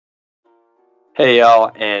Hey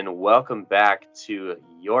y'all, and welcome back to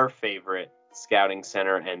your favorite scouting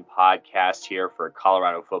center and podcast here for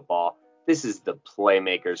Colorado football. This is the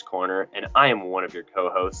Playmakers Corner, and I am one of your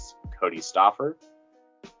co-hosts, Cody Stoffer.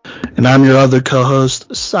 And I'm your other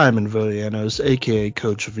co-host, Simon Vodianos, aka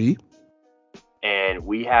Coach V. And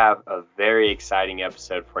we have a very exciting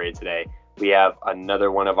episode for you today. We have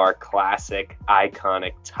another one of our classic,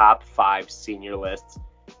 iconic top 5 senior lists.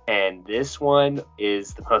 And this one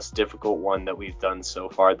is the most difficult one that we've done so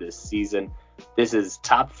far this season. This is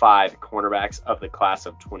top 5 cornerbacks of the class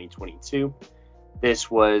of 2022. This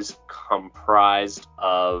was comprised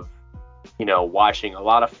of, watching a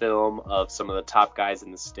lot of film of some of the top guys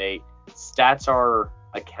in the state. Stats are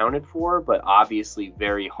accounted for, but obviously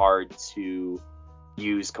very hard to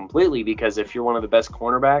use completely because if you're one of the best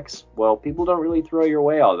cornerbacks, well, people don't really throw your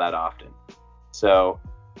way all that often. So,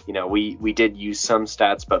 we did use some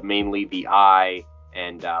stats, but mainly the eye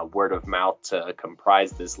and word of mouth to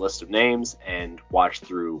comprise this list of names and watch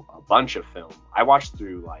through a bunch of film. I watched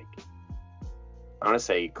through I want to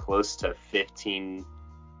say close to 15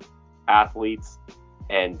 athletes,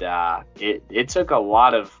 and it took a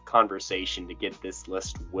lot of conversation to get this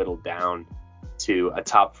list whittled down to a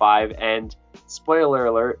top 5. And spoiler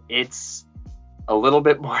alert, it's a little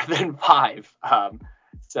bit more than 5.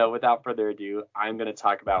 So without further ado, I'm going to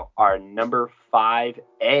talk about our number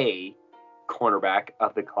 5A cornerback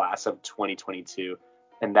of the class of 2022,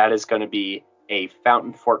 and that is going to be a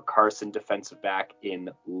Fountain Fort Carson defensive back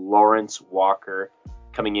in Lawrence Walker,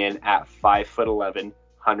 coming in at 5'11",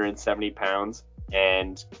 170 pounds,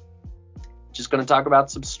 and just going to talk about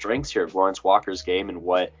some strengths here of Lawrence Walker's game and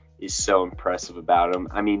what is so impressive about him.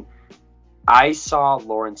 I mean, I saw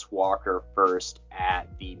Lawrence Walker first at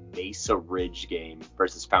the Mesa Ridge game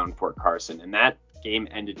versus Fountain Fort Carson, and that game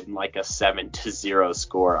ended in a 7-0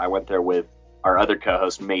 score. I went there with our other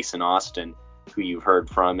co-host, Mason Austin, who you've heard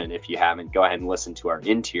from, and if you haven't, go ahead and listen to our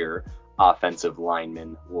interior offensive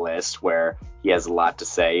lineman list where he has a lot to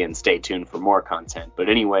say, and stay tuned for more content. But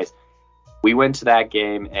anyways, we went to that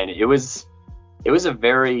game, and it was a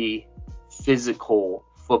very physical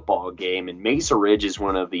football game, and Mesa Ridge is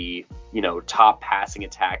one of the top passing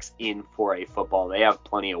attacks in 4A football. They have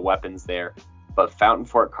plenty of weapons there, but Fountain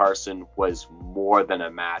Fort Carson was more than a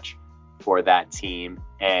match for that team,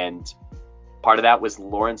 and part of that was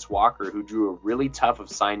Lawrence Walker, who drew a really tough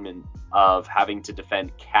assignment of having to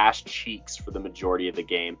defend Cash Cheeks for the majority of the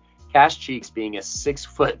game. Cash Cheeks being a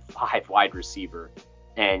 6'5" wide receiver,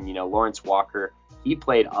 and Lawrence Walker, he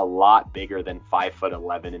played a lot bigger than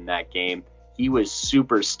 5'11" in that game. He was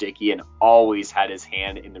super sticky and always had his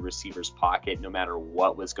hand in the receiver's pocket no matter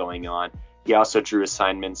what was going on. He also drew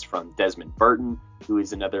assignments from Desmond Burton, who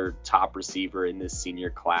is another top receiver in this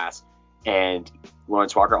senior class. And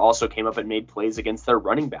Lawrence Walker also came up and made plays against their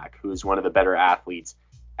running back, who is one of the better athletes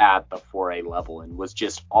at the 4A level, and was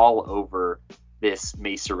just all over this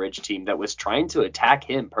Mesa Ridge team that was trying to attack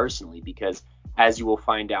him personally, because as you will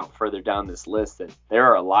find out further down this list, that there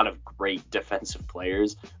are a lot of great defensive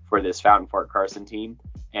players for this Fountain Fort Carson team,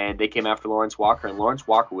 and they came after Lawrence Walker, and Lawrence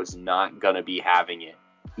Walker was not going to be having it.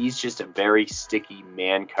 He's just a very sticky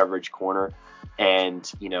man coverage corner, and,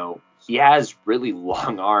 he has really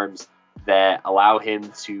long arms that allow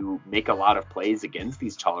him to make a lot of plays against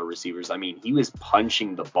these taller receivers. I mean, he was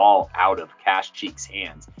punching the ball out of Cash Cheek's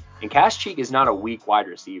hands. And Cash Cheek is not a weak wide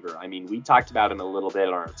receiver. I mean, we talked about him a little bit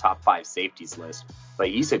on our top 5 safeties list, but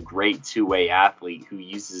he's a great two-way athlete who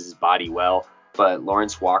uses his body well. But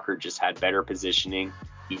Lawrence Walker just had better positioning.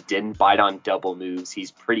 He didn't bite on double moves.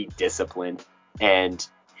 He's pretty disciplined, and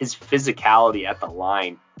his physicality at the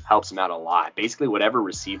line helps him out a lot. Basically, whatever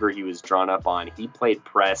receiver he was drawn up on, he played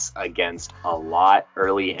press against a lot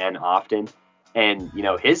early and often. And,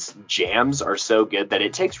 his jams are so good that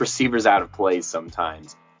it takes receivers out of plays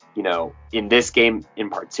sometimes. In this game in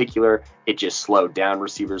particular, it just slowed down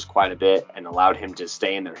receivers quite a bit and allowed him to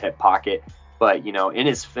stay in their hip pocket. But, in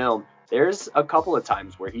his film, there's a couple of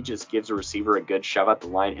times where he just gives a receiver a good shove at the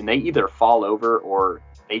line, and they either fall over or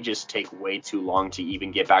they just take way too long to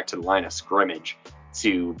even get back to the line of scrimmage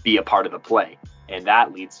to be a part of the play. And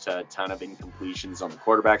that leads to a ton of incompletions on the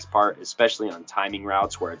quarterback's part, especially on timing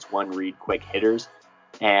routes where it's one read, quick hitters.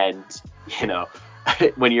 And,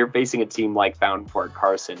 when you're facing a team like Fountain Fort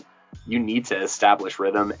Carson, you need to establish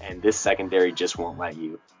rhythm, and this secondary just won't let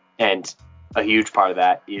you. And a huge part of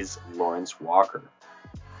that is Lawrence Walker.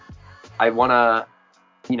 I want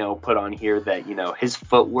to, put on here that, his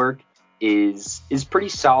footwork is pretty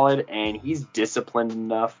solid, and he's disciplined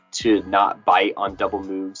enough to not bite on double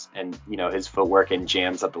moves, and his footwork and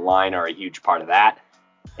jams at the line are a huge part of that.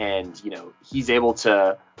 And, he's able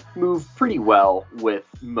to move pretty well with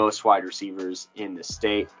most wide receivers in the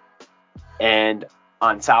state. And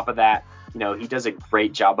on top of that, he does a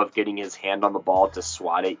great job of getting his hand on the ball to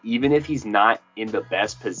swat it. Even if he's not in the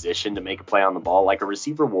best position to make a play on the ball, like a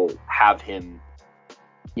receiver will have him,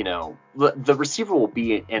 the receiver will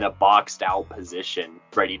be in a boxed out position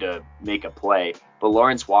ready to make a play. But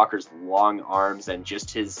Lawrence Walker's long arms and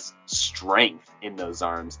just his strength in those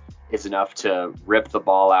arms is enough to rip the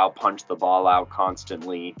ball out, punch the ball out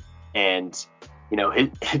constantly. And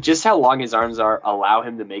just how long his arms are allow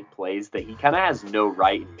him to make plays that he kind of has no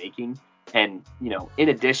right in making. And, in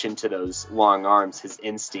addition to those long arms, his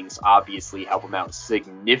instincts obviously help him out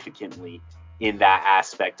significantly in that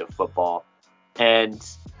aspect of football. And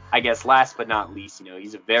I guess last but not least,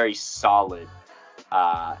 he's a very solid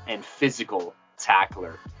and physical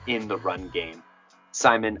tackler in the run game.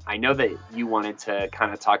 Simon, I know that you wanted to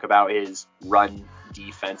kind of talk about his run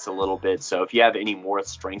defense a little bit. So if you have any more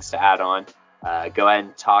strengths to add on, go ahead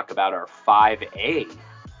and talk about our 5A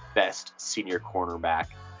best senior cornerback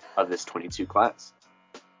of this 22 class.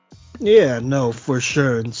 Yeah, no, for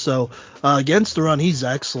sure. And so against the run, he's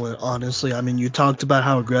excellent, honestly. I mean, you talked about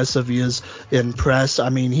how aggressive he is in press. I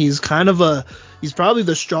mean, he's probably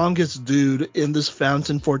the strongest dude in this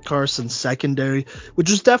Fountain Fort Carson secondary, which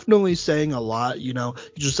is definitely saying a lot. He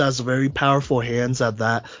just has very powerful hands at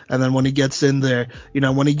that. And then when he gets in there,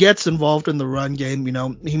 when he gets involved in the run game,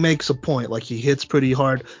 he makes a point. Like, he hits pretty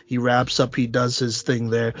hard. He wraps up. He does his thing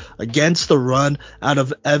there. Against the run, out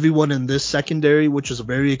of everyone in this secondary, which is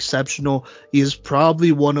very exceptional, he is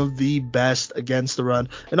probably one of the best against the run.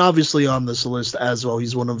 And obviously on this list as well,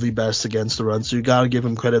 he's one of the best against the run. So you got to give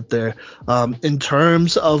him credit there. In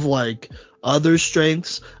terms of other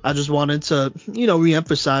strengths, I just wanted to,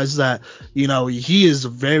 reemphasize that, he is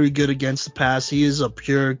very good against the pass. He is a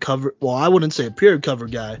pure cover. Well, I wouldn't say a pure cover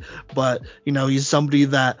guy, but, he's somebody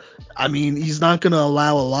that, he's not going to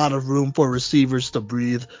allow a lot of room for receivers to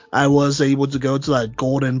breathe. I was able to go to that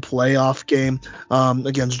golden playoff game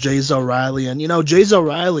against Jayzell Riley. And, Jayzell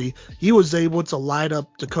Riley, he was able to light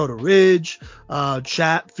up Dakota Ridge,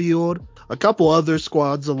 Chatfield, a couple other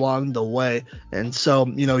squads along the way. And so,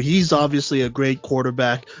 he's obviously a great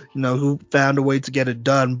quarterback, who found a way to get it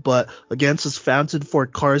done. But against his Fountain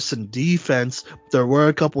Fort Carson defense, there were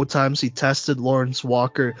a couple of times he tested Lawrence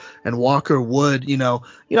Walker, and Walker would, he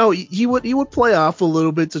would play off a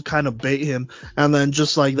little bit to kind of bait him. And then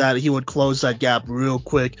just like that, he would close that gap real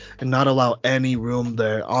quick and not allow any room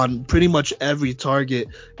there on pretty much every target.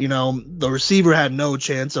 The receiver had no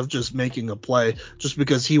chance of just making a play just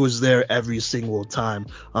because he was there every single time.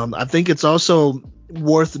 I think it's also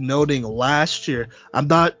worth noting last year, I'm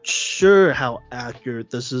not sure how accurate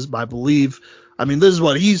this is, but I believe, this is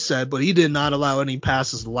what he said, but he did not allow any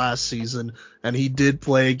passes last season, and he did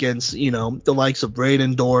play against, the likes of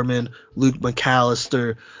Braden Dorman, Luke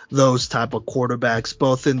McAllister, those type of quarterbacks,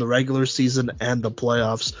 both in the regular season and the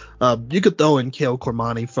playoffs. You could throw in Kale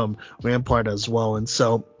Cormani from Rampart as well, and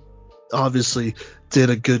so obviously did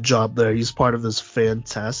a good job there. He's part of this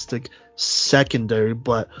fantastic secondary.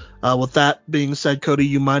 But with that being said, Cody,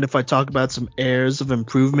 you mind if I talk about some areas of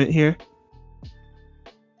improvement here?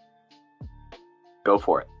 Go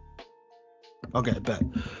for it. Okay, bet.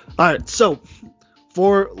 All right, so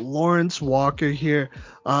for Lawrence Walker here,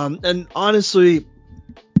 and honestly,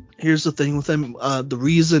 here's the thing with him. The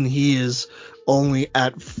reason he is only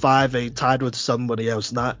at 5A, tied with somebody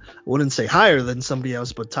else, I wouldn't say higher than somebody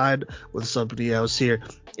else, but tied with somebody else here,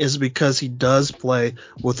 is because he does play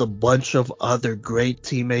with a bunch of other great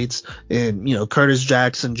teammates in, Curtis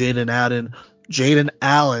Jackson, Jaden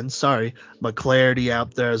Allen, McClarity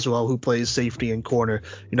out there as well, who plays safety and corner,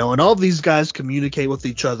 and all these guys communicate with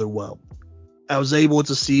each other well. I was able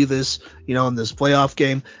to see this, in this playoff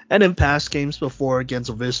game and in past games before against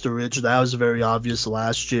Vista Ridge. That was very obvious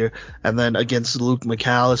last year. And then against Luke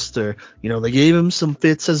McAllister, they gave him some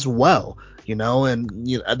fits as well, and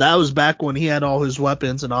that was back when he had all his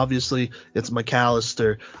weapons. And obviously it's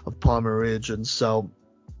McAllister of Palmer Ridge. And so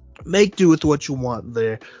make do with what you want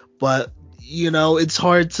there. But it's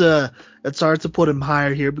hard to put him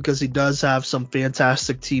higher here because he does have some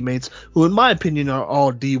fantastic teammates who, in my opinion, are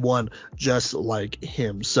all D1 just like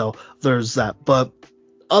him. So there's that. But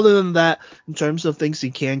other than that, in terms of things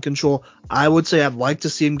he can control, I would say I'd like to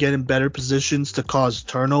see him get in better positions to cause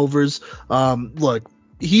turnovers. Look,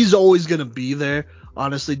 he's always going to be there.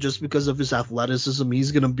 Honestly, just because of his athleticism,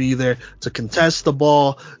 he's going to be there to contest the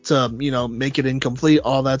ball, to, make it incomplete,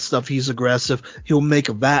 all that stuff. He's aggressive. He'll make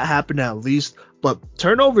that happen at least. But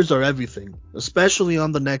turnovers are everything, especially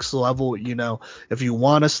on the next level. If you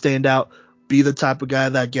want to stand out, be the type of guy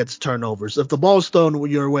that gets turnovers. If the ball's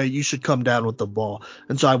thrown your way, you should come down with the ball.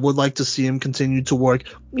 And so I would like to see him continue to work,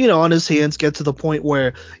 on his hands, get to the point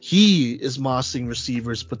where he is mossing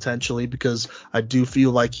receivers potentially, because I do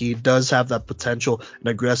feel like he does have that potential and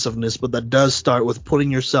aggressiveness, but that does start with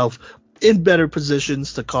putting yourself in better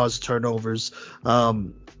positions to cause turnovers.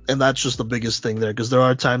 And that's just the biggest thing there, because there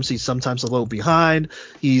are times he's sometimes a little behind.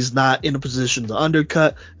 He's not in a position to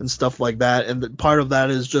undercut and stuff like that. And part of that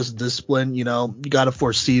is just discipline. You got to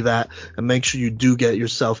foresee that and make sure you do get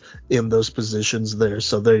yourself in those positions there.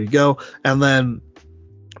 So there you go. And then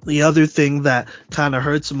the other thing that kind of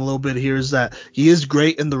hurts him a little bit here is that he is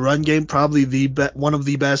great in the run game, probably one of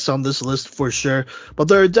the best on this list for sure. But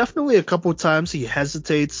there are definitely a couple times he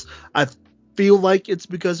hesitates. I feel like it's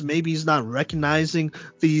because maybe he's not recognizing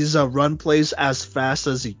these run plays as fast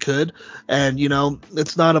as he could. And,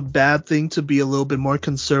 it's not a bad thing to be a little bit more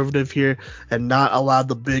conservative here and not allow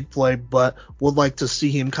the big play, but would like to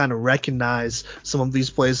see him kind of recognize some of these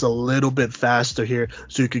plays a little bit faster here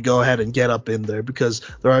so he could go ahead and get up in there, because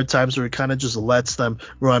there are times where he kind of just lets them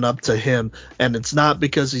run up to him. And it's not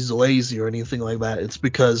because he's lazy or anything like that. It's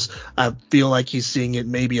because I feel like he's seeing it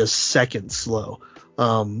maybe a second slow.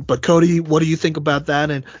 But Cody, what do you think about that?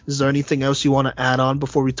 And is there anything else you want to add on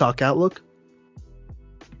before we talk outlook?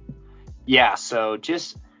 Yeah, so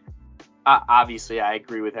just obviously I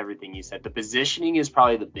agree with everything you said. The positioning is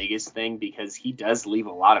probably the biggest thing, because he does leave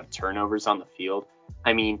a lot of turnovers on the field.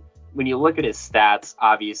 I mean, when you look at his stats,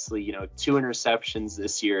 obviously, 2 interceptions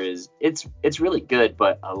this year it's really good,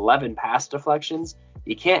 but 11 pass deflections,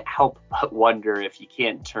 you can't help but wonder if you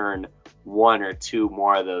can't turn 1 or 2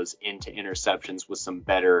 more of those into interceptions with some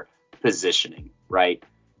better positioning, right?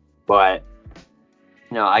 But,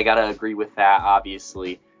 I got to agree with that,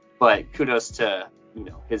 obviously. But kudos to,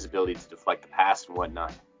 his ability to deflect the pass and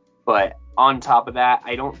whatnot. But on top of that,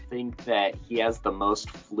 I don't think that he has the most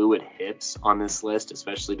fluid hips on this list,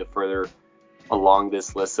 especially the further along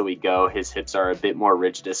this list that we go. His hips are a bit more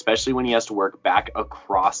rigid, especially when he has to work back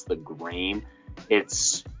across the grain.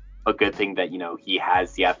 It's a good thing that, he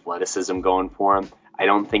has the athleticism going for him. I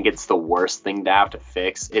don't think it's the worst thing to have to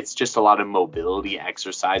fix. It's just a lot of mobility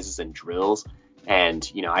exercises and drills. And,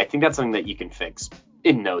 I think that's something that you can fix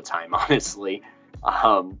in no time, honestly.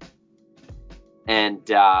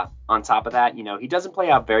 And on top of that, he doesn't play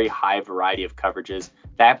a very high variety of coverages.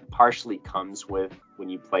 That partially comes with when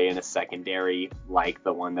you play in a secondary like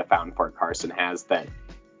the one that Fountain Fort Carson has, that,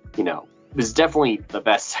 was definitely the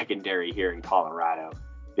best secondary here in Colorado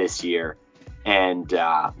this year. And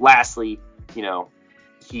lastly,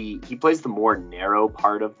 he plays the more narrow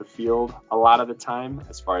part of the field a lot of the time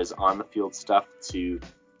as far as on the field stuff to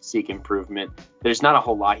seek improvement. There's not a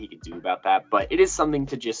whole lot he could do about that, but it is something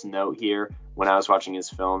to just note here. When I was watching his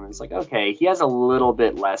film, it's like, okay, he has a little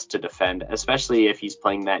bit less to defend, especially if he's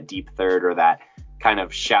playing that deep third or that kind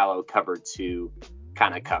of shallow cover 2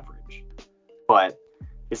 kind of coverage. But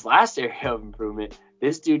his last area of improvement,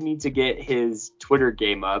 this dude needs to get his Twitter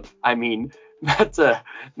game up. I mean, not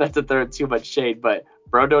to throw too much shade, but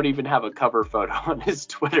bro don't even have a cover photo on his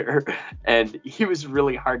Twitter, and he was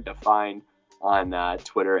really hard to find on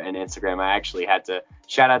Twitter and Instagram. I actually had to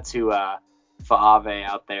shout out to Faave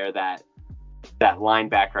out there, that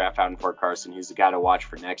linebacker at Fountain Fort Carson, who's the guy to watch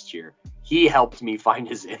for next year. He helped me find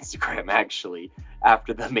his Instagram actually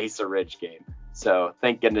after the Mesa Ridge game. So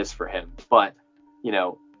thank goodness for him. But,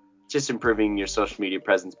 just improving your social media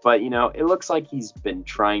presence. But, it looks like he's been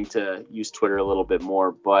trying to use Twitter a little bit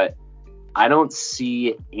more, but I don't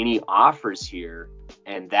see any offers here.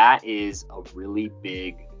 And that is a really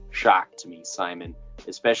big shock to me, Simon,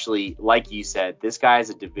 especially like you said, this guy is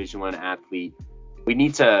a Division I athlete. We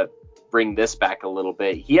need to bring this back a little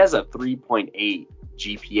bit. He has a 3.8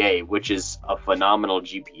 GPA, which is a phenomenal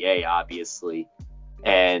GPA, obviously.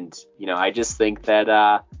 And, I just think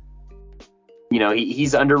that,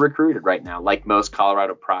 he's under recruited right now, like most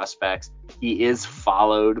Colorado prospects. He is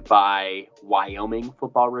followed by Wyoming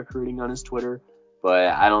football recruiting on his Twitter, but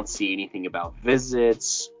I don't see anything about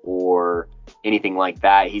visits or anything like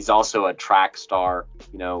that. He's also a track star.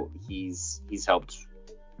 He's helped,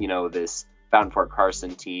 this Fountain Fort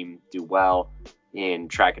Carson team do well in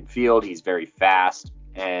track and field. He's very fast,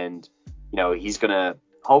 and he's gonna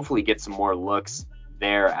hopefully get some more looks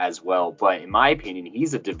there as well. But in my opinion,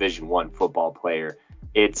 he's a Division I football player.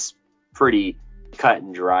 It's pretty cut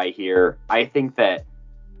and dry here. I think that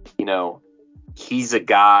he's a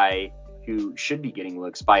guy who should be getting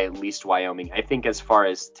looks by at least Wyoming. I think as far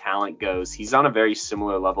as talent goes, he's on a very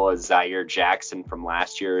similar level as Zaire Jackson from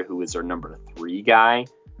last year, who was our number 3 guy,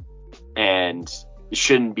 and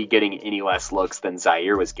shouldn't be getting any less looks than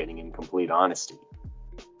Zaire was getting, in complete honesty.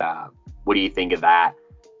 What do you think of that?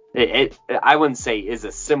 I wouldn't say is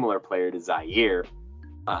a similar player to Zaire.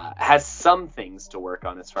 Has some things to work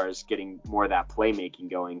on as far as getting more of that playmaking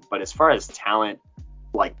going. But as far as talent,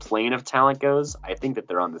 like plane of talent goes, I think that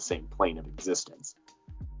they're on the same plane of existence.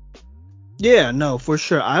 Yeah, no, for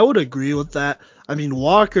sure. I would agree with that. I mean,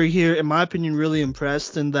 Walker here, in my opinion, really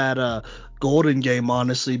impressed in that Golden game,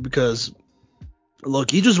 honestly, because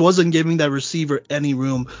look, he just wasn't giving that receiver any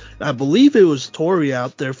room. I believe it was Torrey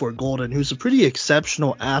out there for Golden, who's a pretty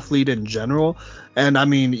exceptional athlete in general. And I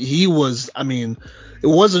mean, it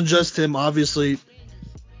wasn't just him, obviously.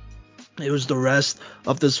 It was the rest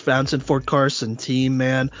of this Fountain Fort Carson team,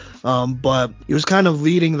 man. But he was kind of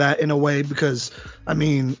leading that in a way because, I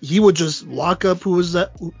mean, he would just lock up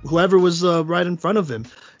whoever was right in front of him.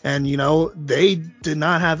 And, they did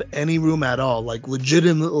not have any room at all. Like,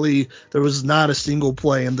 legitimately, there was not a single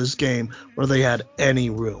play in this game where they had any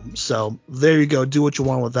room. So, there you go. Do what you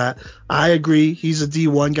want with that. I agree. He's a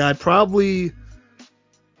D1 guy. Probably,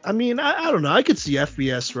 I mean, I don't know. I could see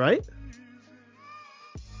FBS, right?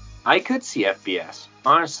 I could see FBS,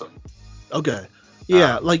 honestly. Okay.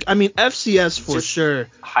 Yeah, I mean, FCS for sure.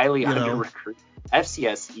 Highly under recruited.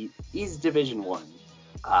 FCS, he's Division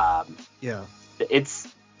I. Yeah.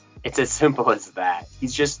 It's as simple as that.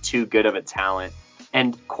 He's just too good of a talent.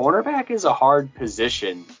 And cornerback is a hard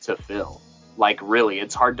position to fill. Like, really,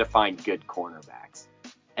 it's hard to find good cornerbacks.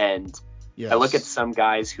 And yes. I look at some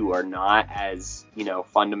guys who are not as,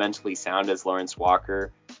 fundamentally sound as Lawrence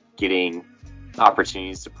Walker getting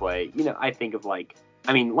opportunities to play. I think of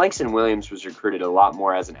Langston Williams was recruited a lot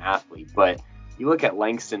more as an athlete, but you look at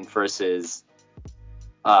Langston versus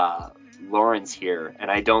Lawrence here,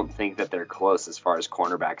 and I don't think that they're close as far as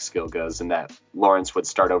cornerback skill goes, and that Lawrence would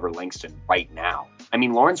start over Langston right now. I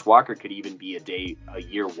mean, Lawrence Walker could even be a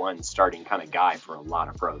year one starting kind of guy for a lot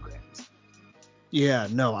of programs. Yeah,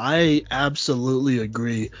 no, I absolutely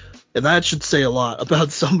agree. And that should say a lot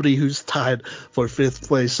about somebody who's tied for 5th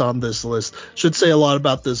place on this list. Should say a lot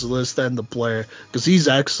about this list and the player, because he's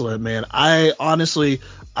excellent, man. I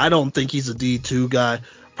don't think he's a D2 guy.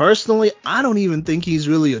 Personally, I don't even think he's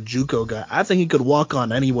really a JUCO guy. I think he could walk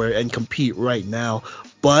on anywhere and compete right now.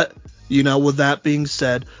 But, with that being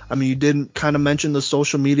said, I mean, you didn't kind of mention the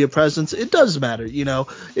social media presence. It does matter,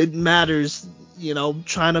 It matters,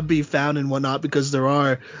 trying to be found and whatnot, because there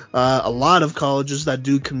are a lot of colleges that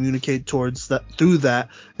do communicate through that.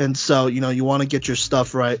 And so, you want to get your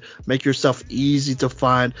stuff right, make yourself easy to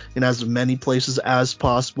find in as many places as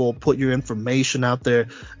possible, put your information out there,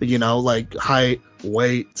 like height,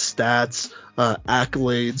 weight, stats,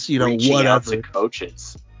 accolades, reaching whatever. Out to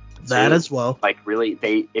coaches. That too, as well. Like, really,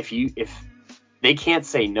 if they can't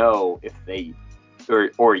say no if they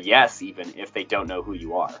or yes, even if they don't know who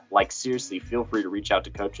you are. Like, seriously, feel free to reach out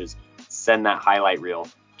to coaches, send that highlight reel,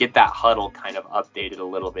 get that huddle kind of updated a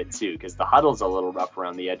little bit too, because the huddle's a little rough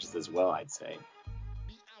around the edges as well, I'd say.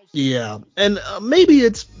 Yeah, and maybe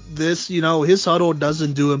it's this, his huddle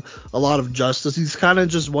doesn't do him a lot of justice. He's kind of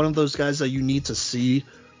just one of those guys that you need to see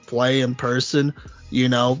play in person,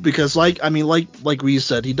 because like we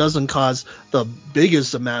said, he doesn't cause the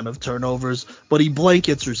biggest amount of turnovers, but he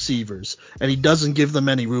blankets receivers and he doesn't give them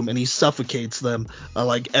any room and he suffocates them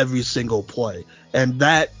like every single play. And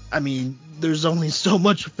that, there's only so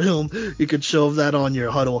much film you could show of that on your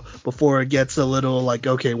huddle before it gets a little like,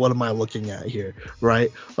 okay, what am I looking at here,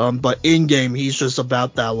 right? But in game, he's just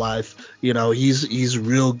about that life. He's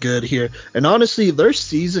real good here. And honestly, their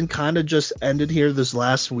season kind of just ended here this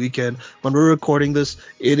last weekend. When we're recording this,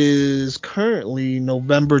 it is currently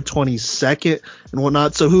November 22nd and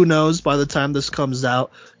whatnot. So who knows, by the time this comes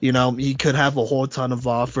out, he could have a whole ton of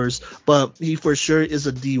offers, but he for sure is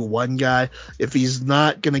a D1 guy. If he's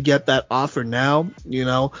not going to get that offer now,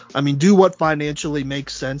 do what financially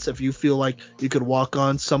makes sense. If you feel like you could walk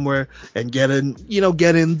on somewhere and get in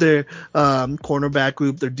their cornerback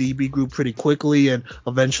group, their DB group pretty quickly and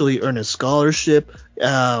eventually earn a scholarship,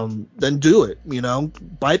 then do it.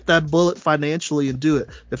 Bite that bullet financially and do it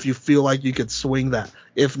if you feel like you could swing that.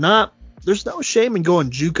 If not, there's no shame in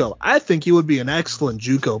going JUCO. I think he would be an excellent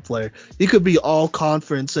JUCO player. He could be all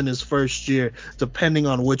conference in his first year, depending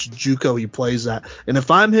on which JUCO he plays at. And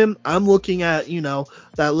if I'm him, I'm looking at,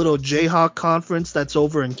 that little Jayhawk conference that's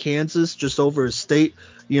over in Kansas, just over his state.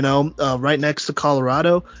 right next to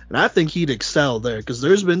Colorado, and I think he'd excel there because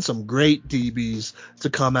there's been some great DBs to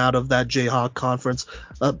come out of that Jayhawk conference,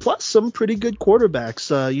 plus some pretty good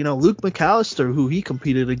quarterbacks. Luke McAllister, who he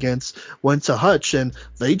competed against, went to Hutch, and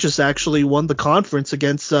they just actually won the conference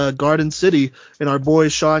against Garden City and our boy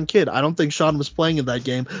Sean Kidd. I don't think Sean was playing in that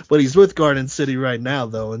game, but he's with Garden City right now,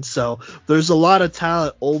 though, and so there's a lot of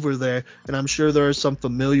talent over there, and I'm sure there are some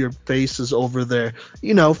familiar faces over there,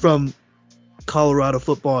 from Colorado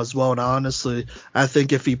football as well. And honestly, I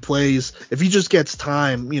think if he just gets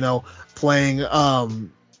time, playing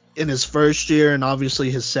in his first year and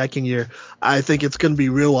obviously his second year, I think it's going to be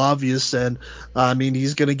real obvious. And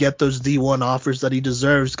he's going to get those D1 offers that he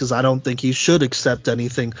deserves, because I don't think he should accept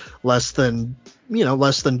anything less than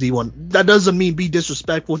D1. That doesn't mean be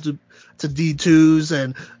disrespectful to D2s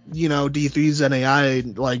and, D3s and AI,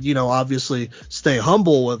 obviously stay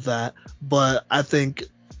humble with that. But I think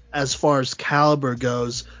as far as caliber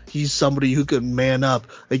goes, he's somebody who could man up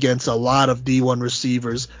against a lot of D1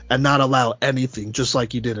 receivers and not allow anything, just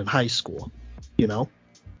like he did in high school,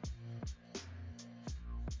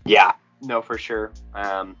 Yeah, no, for sure.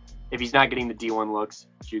 If he's not getting the D1 looks,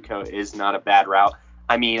 JUCO is not a bad route.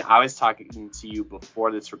 I was talking to you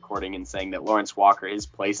before this recording and saying that Lawrence Walker, his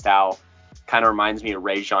play style kind of reminds me of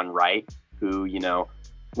Rajon Wright, who,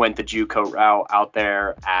 went the JUCO route out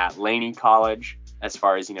there at Laney College, as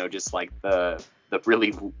far as, just like the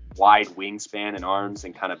really wide wingspan and arms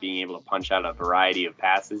and kind of being able to punch out a variety of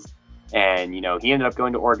passes. And, he ended up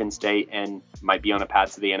going to Oregon State and might be on a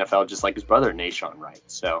path to the NFL just like his brother, Nahshon Wright.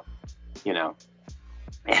 So, JUCO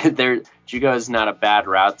is not a bad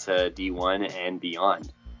route to D1 and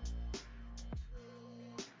beyond.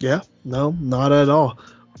 Yeah, no, not at all.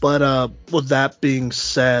 But with that being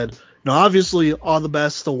said, obviously all the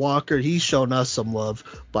best to Walker. He's shown us some love,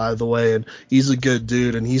 by the way, and he's a good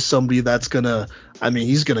dude, and he's somebody that's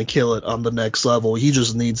he's gonna kill it on the next level. He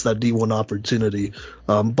just needs that D1 opportunity.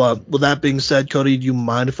 But with that being said, Cody, do you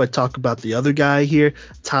mind if I talk about the other guy here,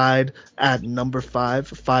 tied at number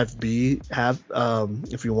 5B,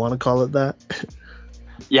 if you want to call it that?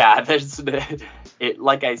 Yeah,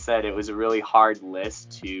 like I said, it was a really hard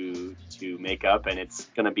list to make up, and it's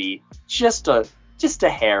gonna be just a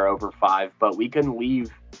hair over 5, but we couldn't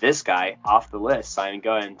leave this guy off the list. Simon,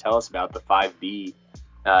 go ahead and tell us about the 5B.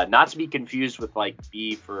 Not to be confused with like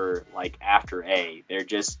B for like after A.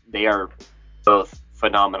 They are both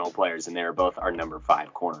phenomenal players, and they're both our number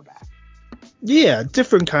 5 cornerback. Yeah,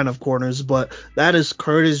 different kind of corners, but that is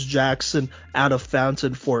Curtis Jackson out of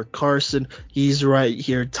Fountain Fort Carson. He's right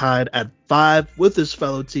here tied at 5 with his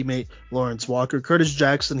fellow teammate Lawrence Walker. Curtis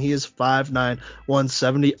Jackson, he is 5'9",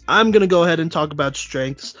 170. I'm going to go ahead and talk about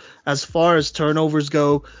strengths. As far as turnovers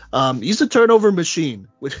go, he's a turnover machine,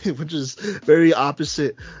 which is very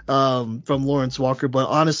opposite from Lawrence Walker. But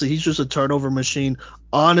honestly, he's just a turnover machine.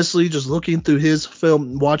 Honestly, just looking through his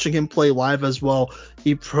film, watching him play live as well,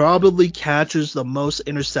 he probably catches the most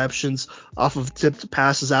interceptions off of tipped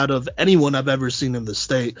passes out of anyone I've ever seen in the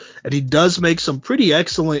state. And he does make some pretty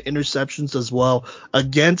excellent interceptions as well.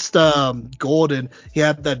 Against Golden, he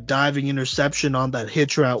had that diving interception on that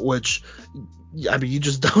hitch route, which you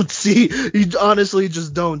just don't see. You honestly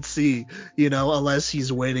just don't see, unless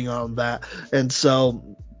he's waiting on that. And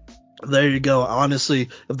so there you go. Honestly,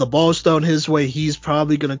 if the ball's thrown his way, he's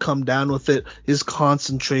probably going to come down with it. His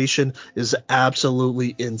concentration is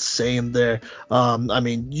absolutely insane there.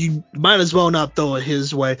 You might as well not throw it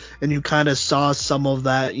his way. And you kind of saw some of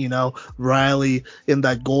that, Riley in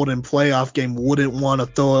that Golden playoff game wouldn't want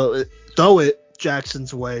to throw it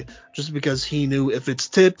Jackson's way just because he knew if it's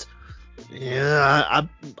tipped, yeah,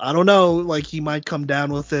 I don't know. Like, he might come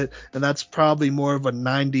down with it, and that's probably more of a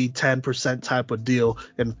 90-10% type of deal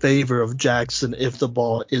in favor of Jackson if the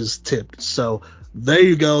ball is tipped. So there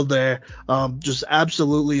you go there. Just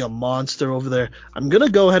absolutely a monster over there. I'm going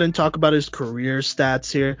to go ahead and talk about his career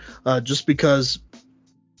stats here, just because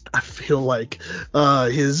I feel like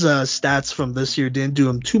his stats from this year didn't do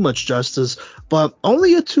him too much justice, but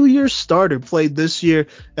only a 2-year starter, played this year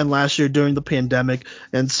and last year during the pandemic.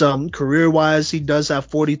 And some career-wise, he does have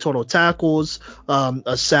 40 total tackles,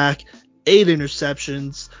 a sack, 8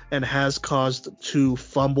 interceptions, and has caused 2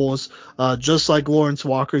 fumbles. Just like Lawrence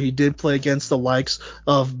Walker, he did play against the likes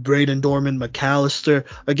of Braden Dorman, McAllister.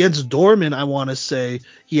 Against Dorman, I want to say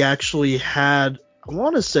he had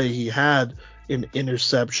an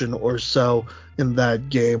interception or so in that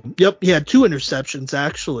game. Yep, he had 2 interceptions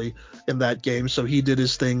actually in that game. So he did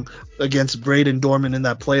his thing against Braden Dorman in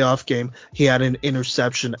that playoff game. He had an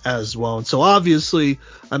interception as well. And so obviously,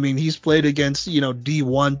 he's played against,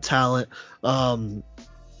 D1 talent, and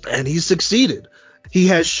he succeeded. he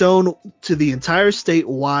has shown to the entire state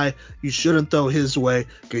why you shouldn't throw his way,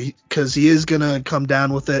 because he is going to come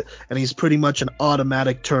down with it, and he's pretty much an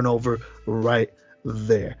automatic turnover right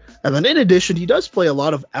there. And then in addition, he does play a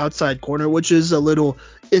lot of outside corner, which is a little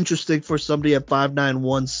interesting for somebody at 5'9",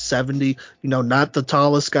 170. Not the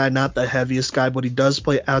tallest guy, not the heaviest guy, but he does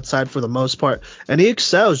play outside for the most part. And he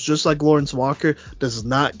excels, just like Lawrence Walker, does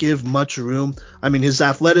not give much room. I mean, his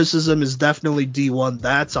athleticism is definitely D1.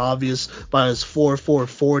 That's obvious by his 4.4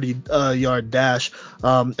 40-yard dash.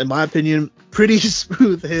 In my opinion, pretty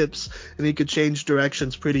smooth hips, and he could change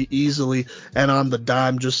directions pretty easily and on the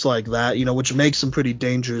dime just like that, which makes him pretty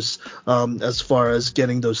dangerous as far as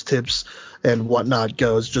getting those tips and whatnot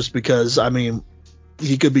goes, just because, I mean,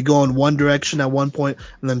 he could be going one direction at one point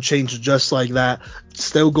and then change just like that,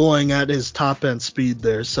 still going at his top end speed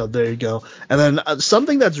there. So there you go. And then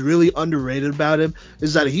something that's really underrated about him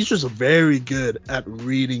is that he's just very good at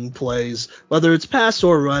reading plays, whether it's pass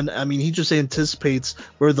or run. I mean, he just anticipates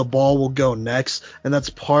where the ball will go next, and that's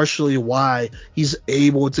partially why he's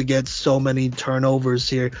able to get so many turnovers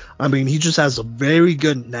here. I mean, he just has a very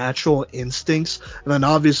good natural instincts, and then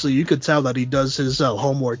obviously you could tell that he does his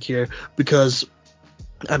homework here, because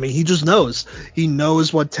I mean, he just knows. He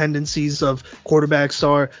knows what tendencies of quarterbacks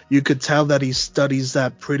are. You could tell that he studies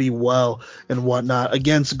that pretty well and whatnot.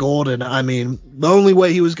 Against Golden, I mean, the only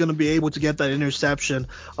way he was going to be able to get that interception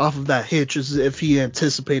off of that hitch is if he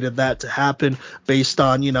anticipated that to happen based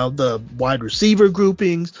on, the wide receiver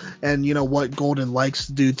groupings and, what Golden likes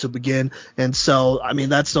to do to begin. And so, I mean,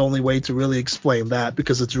 that's the only way to really explain that,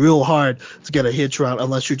 because it's real hard to get a hitch route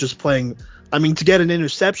unless you're just playing – to get an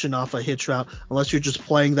interception off a hitch route, unless you're just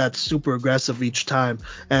playing that super aggressive each time.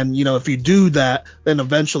 And, if you do that, then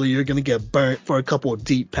eventually you're going to get burnt for a couple of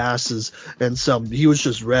deep passes. And so he was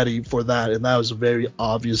just ready for that, and that was very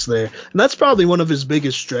obvious there. And that's probably one of his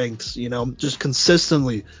biggest strengths, just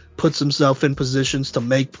consistently puts himself in positions to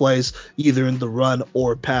make plays either in the run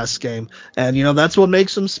or pass game. And, that's what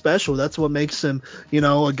makes him special. That's what makes him,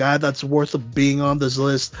 a guy that's worth of being on this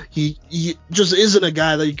list. He just isn't a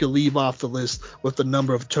guy that you could leave off the list with the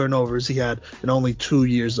number of turnovers he had in only 2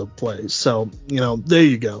 years of play. So, there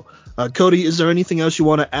you go. Cody, is there anything else you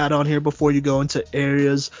want to add on here before you go into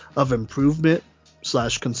areas of improvement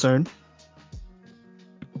 / concern?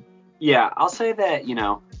 Yeah, I'll say that,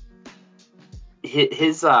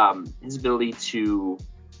 his ability to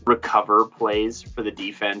recover plays for the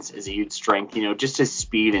defense is a huge strength. Just his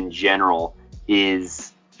speed in general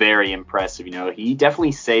is very impressive. He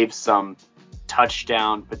definitely saves some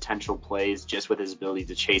touchdown potential plays just with his ability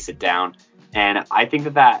to chase it down. And I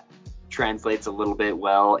think that translates a little bit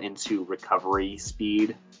well into recovery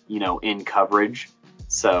speed, in coverage.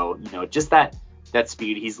 So, just that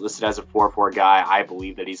speed. He's listed as a 4.4 guy. I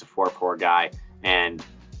believe that he's a 4.4 guy. And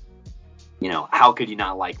how could you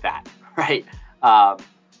not like that, right? And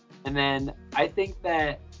then I think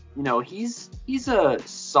that, he's a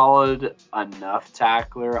solid enough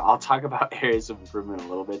tackler. I'll talk about areas of improvement a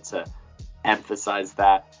little bit to emphasize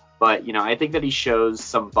that. But, I think that he shows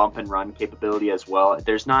some bump and run capability as well.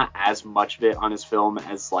 There's not as much of it on his film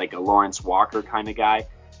as like a Lawrence Walker kind of guy.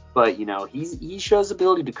 But, he shows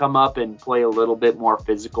ability to come up and play a little bit more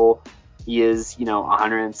physical. He is,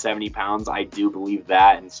 170 pounds. I do believe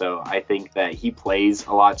that. And so I think that he plays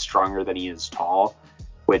a lot stronger than he is tall,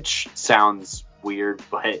 which sounds weird,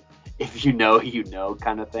 but if you know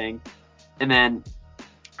kind of thing. And then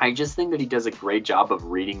I just think that he does a great job of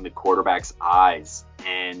reading the quarterback's eyes,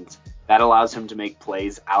 and that allows him to make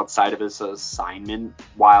plays outside of his assignment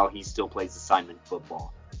while he still plays assignment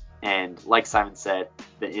football. And like Simon said,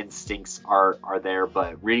 the instincts are there,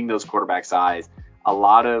 but reading those quarterbacks' eyes, a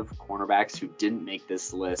lot of cornerbacks who didn't make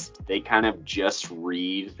this list, they kind of just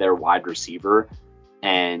read their wide receiver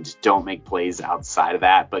and don't make plays outside of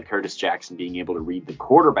that. But Curtis Jackson being able to read the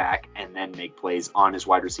quarterback and then make plays on his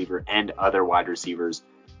wide receiver and other wide receivers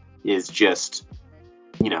is just,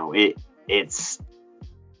 it's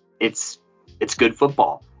good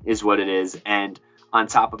football is what it is. And on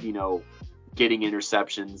top of, getting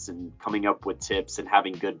interceptions and coming up with tips and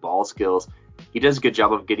having good ball skills, he does a good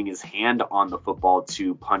job of getting his hand on the football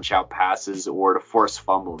to punch out passes or to force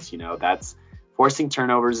fumbles. That's forcing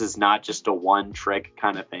turnovers is not just a one trick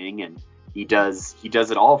kind of thing. And he does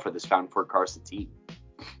it all for this Fountain Fort Carson team.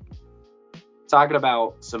 Talking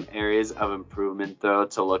about some areas of improvement, though,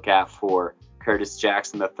 to look at for Curtis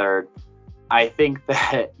Jackson III, I think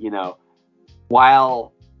that,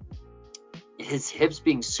 while his hips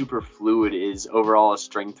being super fluid is overall a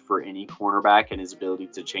strength for any cornerback, and his ability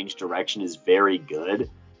to change direction is very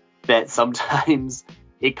good, that sometimes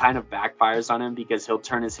it kind of backfires on him because he'll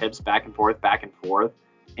turn his hips back and forth,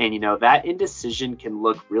 And, that indecision can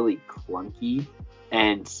look really clunky.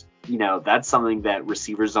 And, that's something that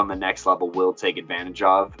receivers on the next level will take advantage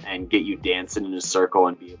of and get you dancing in a circle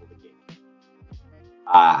and be able to get.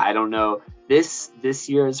 I don't know. This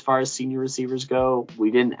year, as far as senior receivers go,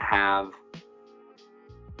 we didn't have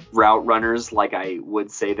route runners like I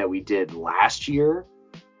would say that we did last year,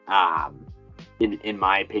 in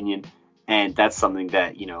my opinion. And that's something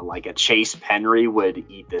that, like a Chase Penry would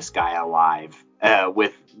eat this guy alive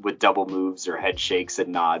with double moves or head shakes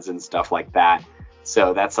and nods and stuff like that.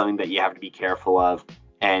 So that's something that you have to be careful of,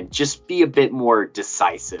 and just be a bit more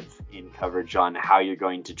decisive in coverage on how you're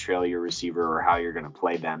going to trail your receiver or how you're going to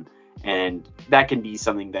play them. And that can be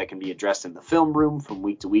something that can be addressed in the film room from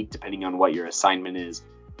week to week, depending on what your assignment is,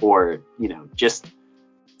 or, just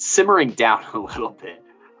simmering down a little bit,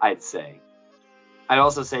 I'd say. I'd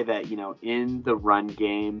also say that, in the run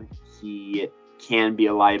game, he can be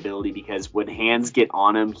a liability because when hands get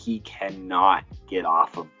on him, he cannot get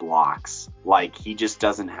off of blocks. Like, he just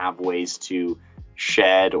doesn't have ways to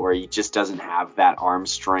shed, or he just doesn't have that arm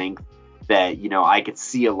strength that, I could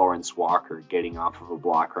see a Lawrence Walker getting off of a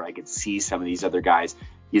blocker. I could see some of these other guys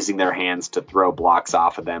using their hands to throw blocks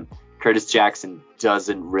off of them. Curtis Jackson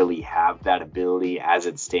doesn't really have that ability as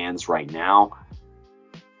it stands right now.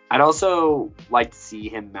 I'd also like to see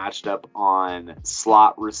him matched up on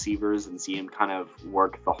slot receivers and see him kind of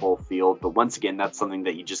work the whole field. But once again, that's something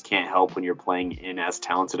that you just can't help when you're playing in as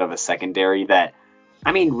talented of a secondary that,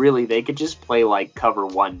 really, they could just play like cover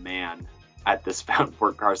one man at this Fountain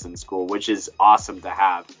Fort Carson school, which is awesome to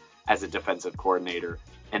have as a defensive coordinator,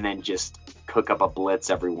 and then just cook up a blitz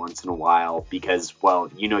every once in a while because,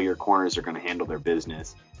 well, your corners are going to handle their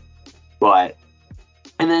business.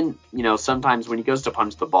 And then, sometimes when he goes to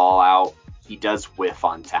punch the ball out, he does whiff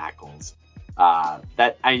on tackles.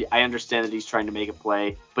 That I understand that he's trying to make a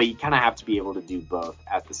play, but you kind of have to be able to do both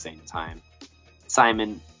at the same time.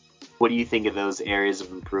 Simon, what do you think of those areas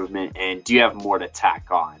of improvement, and do you have more to tack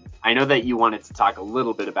on? I know that you wanted to talk a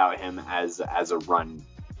little bit about him as a run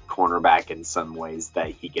cornerback in some ways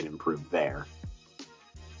that he can improve there.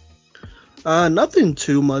 Nothing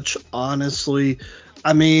too much, honestly.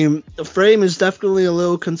 The frame is definitely a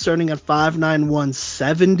little concerning at 5'9",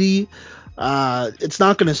 170. It's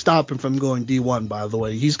not going to stop him from going D1, by the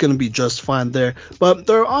way. He's going to be just fine there. But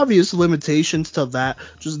there are obvious limitations to that,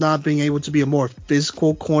 just not being able to be a more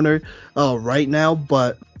physical corner right now.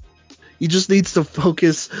 But he just needs to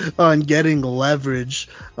focus on getting leverage,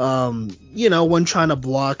 when trying to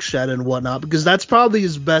block, shed, and whatnot, because that's probably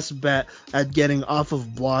his best bet at getting off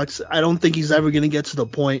of blocks. I don't think he's ever going to get to the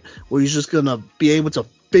point where he's just going to be able to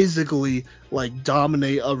physically,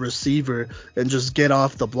 dominate a receiver and just get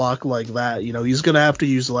off the block like that. He's going to have to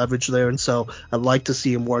use leverage there, and so I'd like to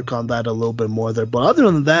see him work on that a little bit more there. But other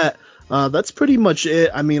than that, that's pretty much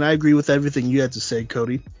it. I agree with everything you had to say,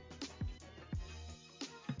 Cody.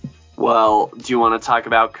 Well, do you want to talk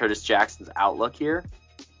about Curtis Jackson's outlook here?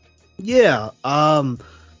 Yeah.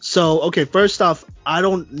 Okay, first off, I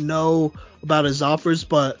don't know about his offers,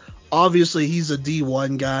 but obviously he's a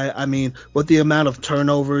D1 guy. With the amount of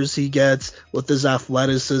turnovers he gets, with his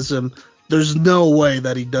athleticism, there's no way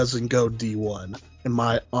that he doesn't go D1, in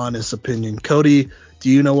my honest opinion. Cody, do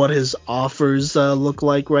you know what his offers look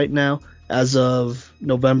like right now as of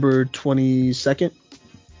November 22nd?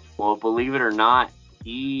 Well, believe it or not,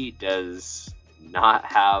 he does not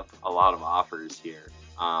have a lot of offers here.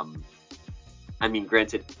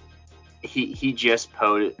 Granted, he just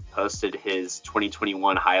posted his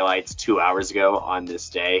 2021 highlights 2 hours ago on this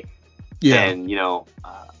day. Yeah. And,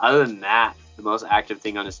 other than that, the most active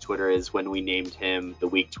thing on his Twitter is when we named him the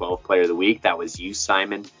Week 12 Player of the Week. That was you,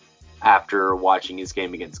 Simon, after watching his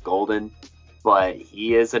game against Golden. But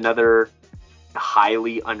he is another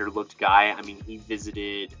highly underlooked guy. He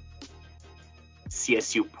visited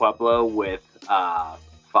CSU Pueblo with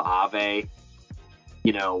Faave,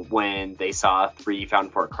 when they saw 3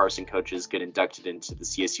 Fountain Fort Carson coaches get inducted into the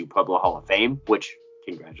CSU Pueblo Hall of Fame, which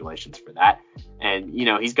congratulations for that. And,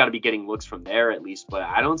 he's got to be getting looks from there at least, but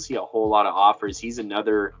I don't see a whole lot of offers. He's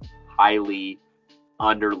another highly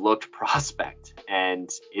underlooked prospect, and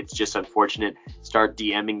it's just unfortunate. Start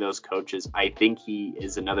DMing those coaches. I think he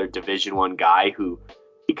is another Division I guy who,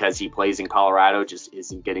 because he plays in Colorado, just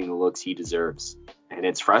isn't getting the looks he deserves. And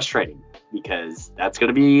it's frustrating because that's going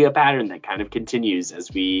to be a pattern that kind of continues as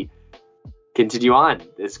we continue on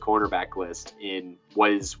this cornerback list in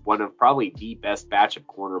what is one of probably the best batch of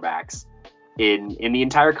cornerbacks in the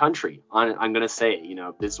entire country. I'm going to say,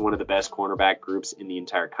 this is one of the best cornerback groups in the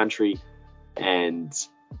entire country, and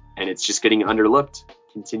it's just getting underlooked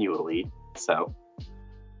continually. So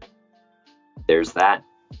there's that.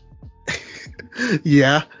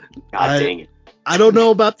 Yeah. God dang it. I don't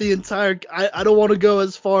know about the entire. I don't want to go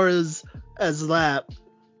as far as that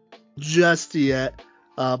just yet.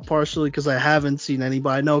 Partially because I haven't seen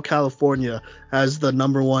anybody. I know California has the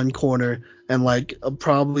number one corner and like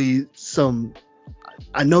probably some.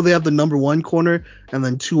 I know they have the number one corner and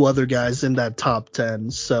then two other guys in that top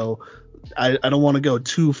 10. So I don't want to go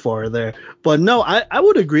too far there. But no, I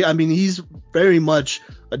would agree. I mean, he's very much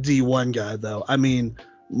a D1 guy, though. I mean,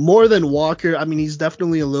 more than Walker. I mean, he's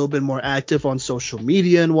definitely a little bit more active on social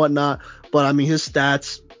media and whatnot. But I mean, his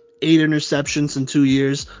stats: 8 interceptions in 2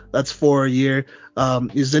 years. That's 4 a year.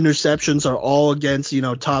 His interceptions are all against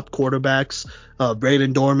top quarterbacks.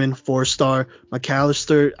 Braden Dorman, 4-star.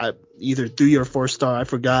 McAllister, either 3 or 4-star, I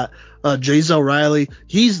forgot. Jazel Riley,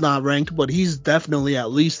 he's not ranked, but he's definitely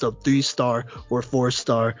at least a 3-star or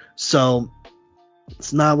 4-star. So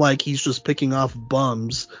it's not like he's just picking off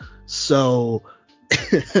bums. So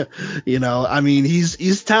I mean,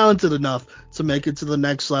 he's talented enough to make it to the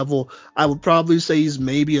next level. I would probably say he's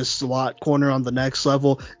maybe a slot corner on the next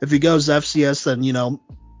level. If he goes FCS, then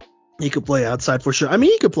he could play outside for sure. I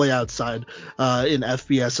mean, he could play outside in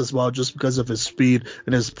FBS as well, just because of his speed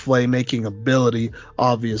and his playmaking ability,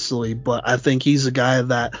 obviously. But I think he's a guy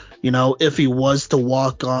that, if he was to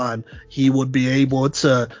walk on, he would be able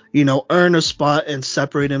to, earn a spot and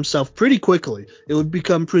separate himself pretty quickly. It would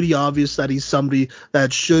become pretty obvious that he's somebody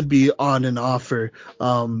that should be on an offer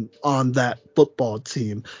on that football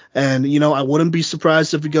team. And, I wouldn't be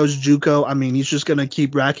surprised if he goes JUCO. I mean, he's just going to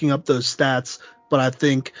keep racking up those stats. But I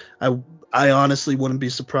think I honestly wouldn't be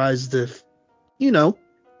surprised if,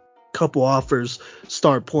 couple offers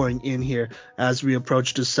start pouring in here as we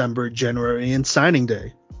approach December, January, and signing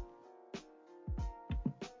day.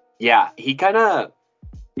 Yeah, he kind of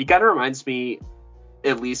reminds me,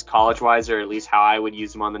 at least college-wise, or at least how I would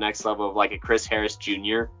use him on the next level, of like a Chris Harris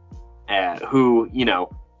Jr., who,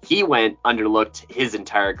 he went underlooked his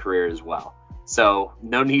entire career as well. So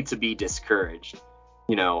no need to be discouraged,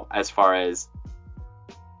 as far as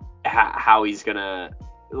how he's gonna,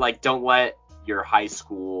 like, don't let your high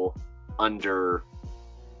school under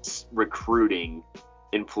recruiting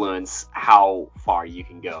influence how far you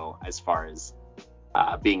can go as far as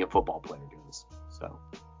being a football player goes. So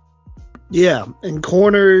yeah, and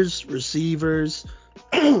corners, receivers,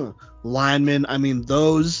 linemen, I mean,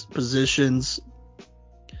 those positions,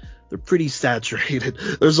 they're pretty saturated.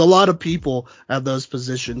 There's a lot of people at those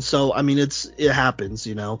positions. So, I mean, it happens,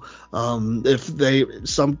 if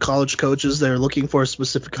some college coaches, they're looking for a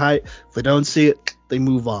specific height. If they don't see it, they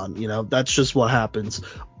move on. That's just what happens.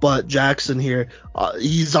 But Jackson here,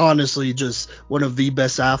 he's honestly just one of the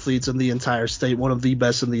best athletes in the entire state, one of the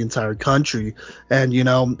best in the entire country. And,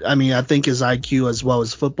 I mean, I think his IQ as well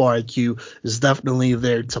as football IQ is definitely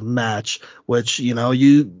there to match, which, you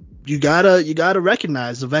gotta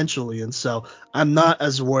recognize eventually. And so I'm not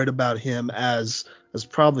as worried about him as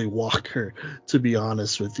probably Walker, to be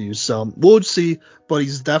honest with you. So we'll see, but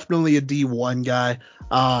he's definitely a D1 guy.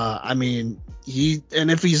 I mean,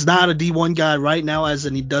 if he's not a D1 guy right now, as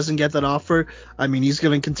in he doesn't get that offer, I mean, he's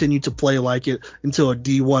going to continue to play like it until a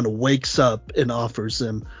D1 wakes up and offers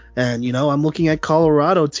him. And, I'm looking at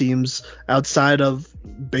Colorado teams outside of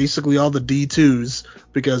basically all the D2s,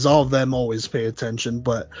 because all of them always pay attention.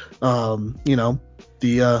 But,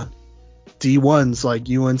 the D1s like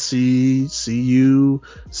UNC, CU,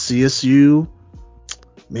 CSU,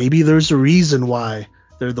 maybe there's a reason why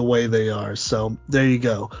they're the way they are. So there you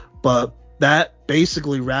go. But that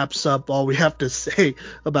basically wraps up all we have to say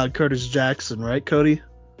about Curtis Jackson, right, Cody?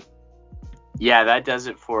 Yeah, that does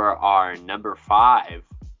it for our number 5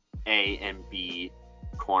 A and B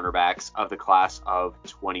cornerbacks of the class of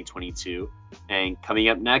 2022. And coming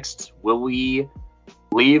up next, will we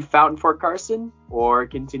leave Fountain Fort Carson or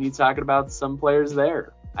continue talking about some players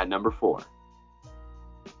there at number 4?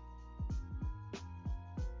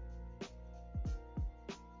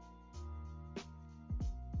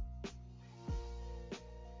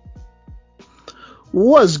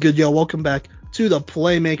 What's good, yo? Welcome back to the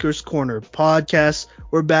Playmakers Corner podcast.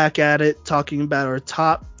 We're back at it talking about our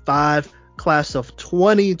top 5 class of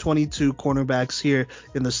 2022 cornerbacks here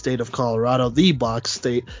in the state of Colorado, the Box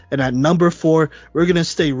State. And at number 4, we're going to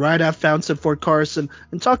stay right at Fountain Fort Carson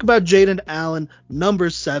and talk about Jaden Allen, number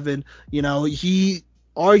 7. He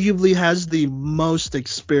arguably has the most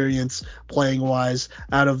experience playing wise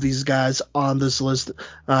out of these guys on this list,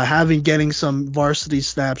 having getting some varsity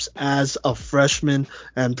snaps as a freshman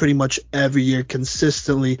and pretty much every year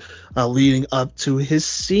consistently leading up to his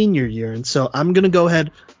senior year. And so I'm going to go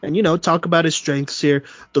ahead and, talk about his strengths here.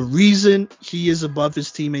 The reason he is above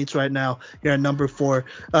his teammates right now here at number 4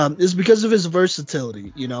 is because of his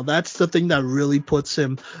versatility. That's the thing that really puts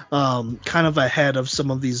him kind of ahead of some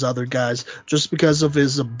of these other guys, just because of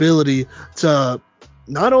his ability to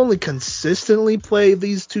not only consistently play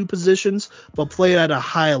these two positions, but play at a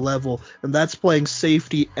high level, and that's playing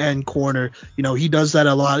safety and corner. He does that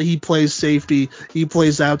a lot. He plays safety, he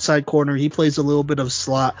plays outside corner, he plays a little bit of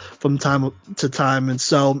slot from time to time, and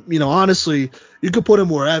so, honestly, you could put him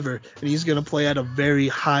wherever, and he's going to play at a very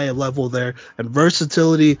high level there. And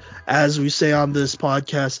versatility, as we say on this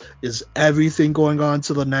podcast, is everything going on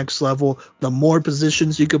to the next level. The more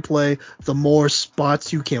positions you could play, the more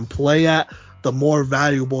spots you can play at, the more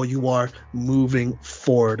valuable you are moving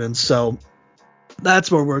forward. And so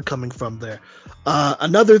that's where we're coming from there.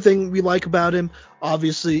 Another thing we like about him,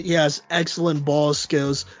 obviously, he has excellent ball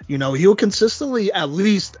skills. He'll consistently, at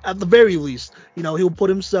the very least, he'll put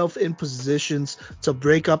himself in positions to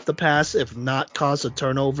break up the pass, if not cause a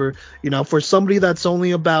turnover. For somebody that's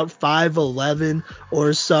only about 5'11"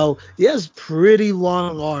 or so, he has pretty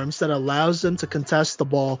long arms that allows him to contest the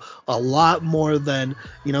ball a lot more than,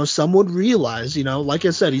 some would realize. Like I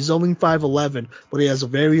said, he's only 5'11", but he has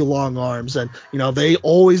very long arms, and, they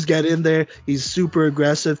always get in there. He's super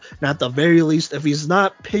aggressive, and at the very least, if he's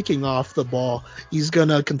not picking off the ball, he's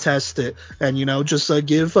gonna contest it, and just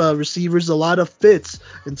give receivers a lot of fits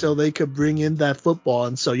until they could bring in that football.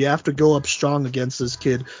 And so you have to go up strong against this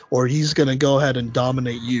kid, or he's gonna go ahead and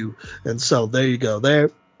dominate you. And so there you go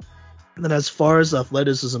there. And then as far as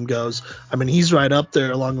athleticism goes, he's right up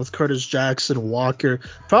there along with Curtis Jackson, Walker,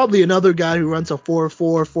 probably another guy who runs a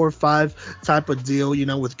 4.4, 4.5 type of deal,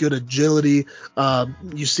 with good agility.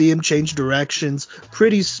 You see him change directions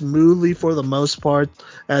pretty smoothly for the most part,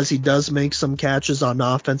 as he does make some catches on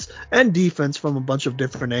offense and defense from a bunch of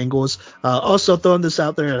different angles. Also throwing this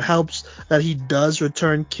out there, it helps that he does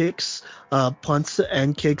return kicks, punts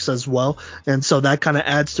and kicks as well, and so that kind of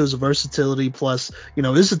adds to his versatility. Plus,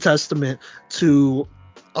 is a testament to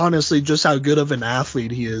honestly just how good of an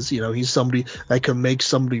athlete he is. He's somebody that can make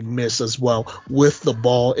somebody miss as well with the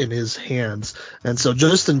ball in his hands. And so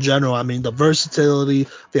just in general, the versatility,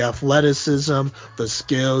 the athleticism, the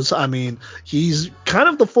skills, he's kind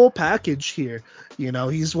of the full package here.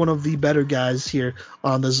 He's one of the better guys here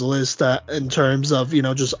on this list in terms of,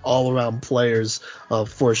 just all around players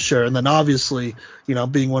for sure. And then obviously,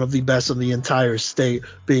 being one of the best in the entire state,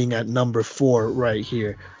 being at number 4 right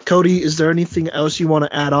here. Cody, is there anything else you want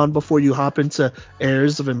to add on before you hop into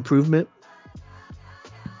areas of improvement?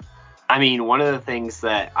 One of the things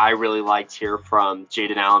that I really liked here from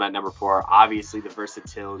Jaden Allen at number 4, obviously the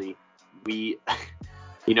versatility. You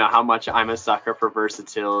know how much I'm a sucker for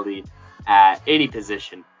versatility at any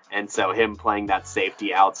position. And so him playing that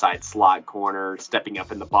safety, outside slot corner, stepping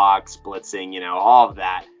up in the box, blitzing, all of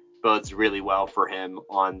that bodes really well for him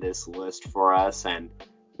on this list for us. And,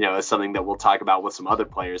 it's something that we'll talk about with some other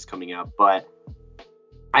players coming up. But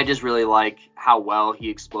I just really like how well he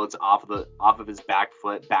explodes off of his back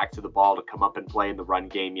foot back to the ball to come up and play in the run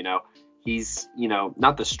game. He's,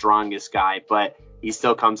 not the strongest guy, but he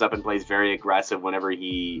still comes up and plays very aggressive whenever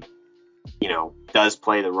he, does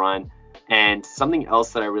play the run. And something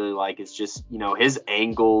else that I really like is just, his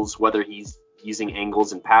angles, whether he's using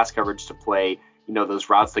angles and pass coverage to play, those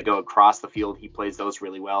routes that go across the field, he plays those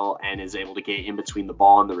really well and is able to get in between the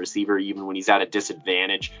ball and the receiver, even when he's at a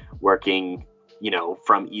disadvantage working,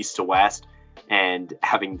 from east to west and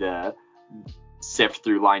having to sift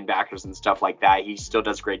through linebackers and stuff like that. He still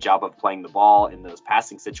does a great job of playing the ball in those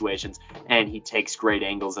passing situations, and he takes great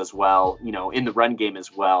angles as well, in the run game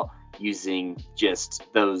as well, using just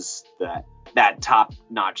that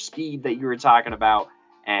top-notch speed that you were talking about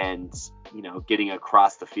and, getting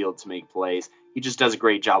across the field to make plays. He just does a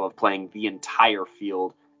great job of playing the entire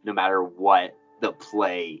field, no matter what the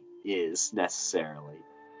play is necessarily.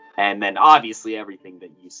 And then obviously everything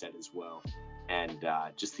that you said as well. And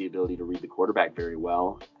just the ability to read the quarterback very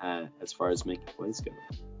well as far as making plays go.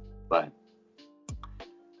 But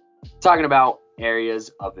talking about areas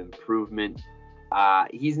of improvement,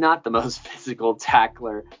 he's not the most physical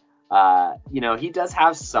tackler. He does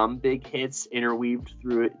have some big hits interweaved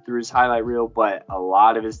through his highlight reel, but a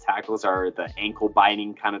lot of his tackles are the ankle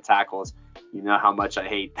biting kind of tackles. You know how much I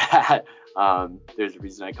hate that. There's a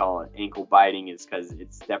reason I call it ankle biting, is because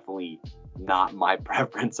it's definitely not my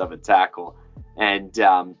preference of a tackle. And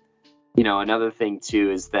Another thing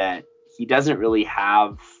too is that he doesn't really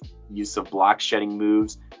have use of block shedding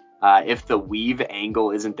moves. If the weave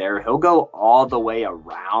angle isn't there, he'll go all the way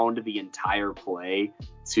around the entire play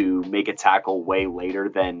to make a tackle way later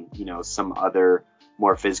than, some other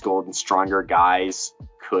more physical and stronger guys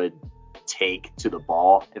could take to the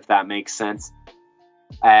ball, if that makes sense.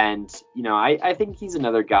 And, I think he's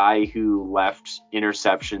another guy who left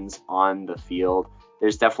interceptions on the field.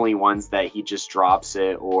 There's definitely ones that he just drops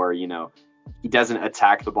it, or, he doesn't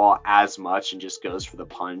attack the ball as much and just goes for the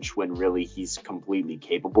punch when really he's completely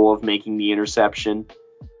capable of making the interception.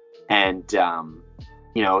 And,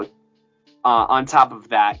 on top of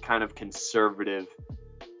that kind of conservative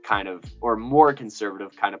or more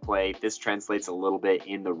conservative kind of play, this translates a little bit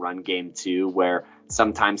in the run game too, where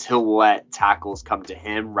sometimes he'll let tackles come to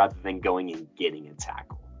him rather than going and getting a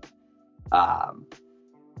tackle.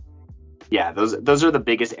 Those are the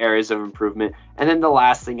biggest areas of improvement. And then the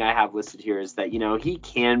last thing I have listed here is that, he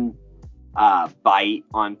can bite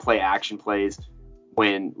on play action plays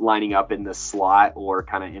when lining up in the slot or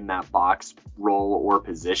kind of in that box role or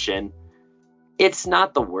position. It's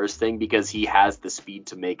not the worst thing because he has the speed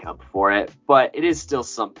to make up for it, but it is still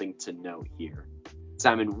something to note here.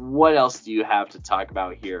 Simon, what else do you have to talk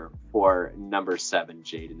about here for number 7,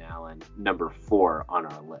 Jaden Allen, number 4 on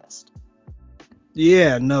our list?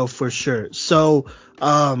 Yeah, no, for sure. So,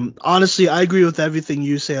 honestly, I agree with everything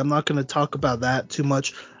you say. I'm not going to talk about that too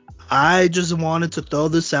much. I just wanted to throw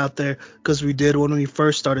this out there because we did when we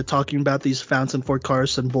first started talking about these Fountain Fort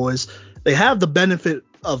Carson boys. They have the benefit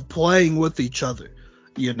of playing with each other,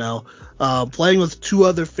 playing with two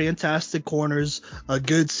other fantastic corners, a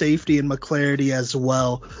good safety in McClarity as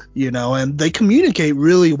well, and they communicate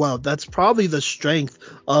really well. That's probably the strength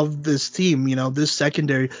of this team, this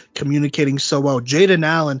secondary communicating so well. Jaden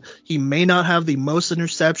Allen, he may not have the most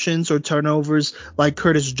interceptions or turnovers like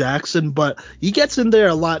Curtis Jackson, but he gets in there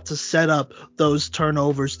a lot to set up those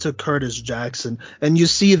turnovers to Curtis Jackson. And you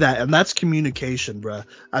see that, and that's communication, bruh.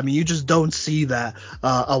 I mean, you just don't see that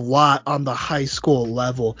a lot on the high school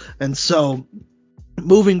level. And so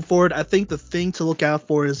moving forward, I think the thing to look out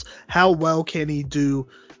for is how well can he do.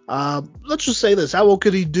 Let's just say this. How well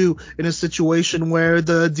could he do in a situation where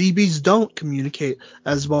the DBs don't communicate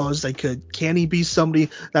as well as they could? Can he be somebody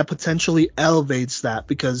that potentially elevates that?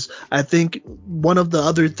 Because I think one of the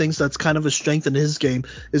other things that's kind of a strength in his game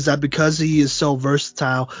is that because he is so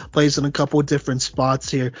versatile, plays in a couple of different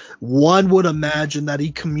spots here, one would imagine that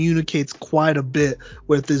he communicates quite a bit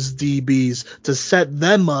with his DBs to set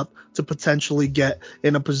them up to potentially get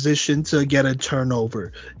in a position to get a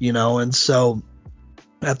turnover, and so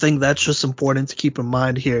I think that's just important to keep in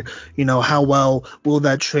mind here. How well will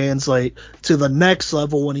that translate to the next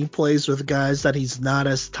level when he plays with guys that he's not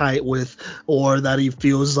as tight with or that he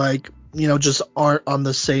feels like, just aren't on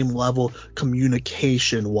the same level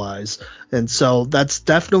communication wise. And so that's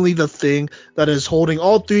definitely the thing that is holding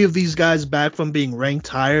all three of these guys back from being ranked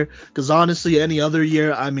higher. Because honestly, any other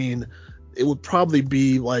year, I mean, it would probably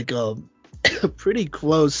be like a pretty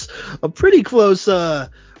close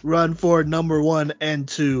run for number 1 and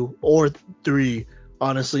 2 or 3,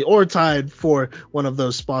 honestly, or tied for one of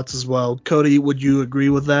those spots as well. Cody, would you agree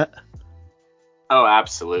with that? Oh,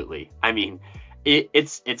 absolutely. I mean,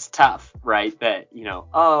 it's tough, right? That,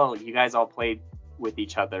 you guys all played with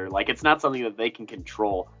each other. Like, it's not something that they can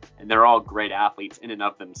control, and they're all great athletes in and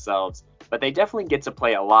of themselves, but they definitely get to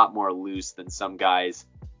play a lot more loose than some guys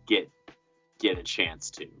get a chance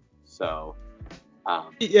to. So,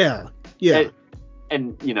 yeah.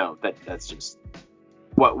 And that's just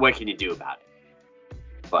what can you do about it?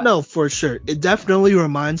 But no, for sure. It definitely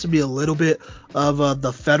reminds me a little bit of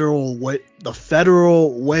the Federal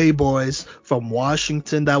Way boys from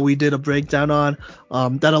Washington that we did a breakdown on,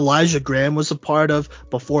 that Elijah Graham was a part of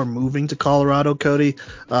before moving to Colorado, Cody.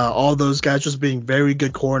 All those guys just being very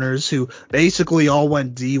good corners who basically all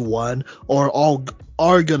went D1 or all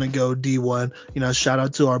are going to go D1. Shout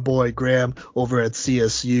out to our boy Graham over at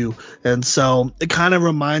CSU. And so it kind of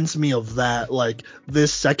reminds me of that, like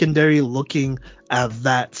this secondary looking at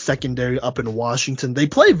that secondary up in Washington. They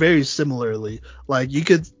play very similarly. Like you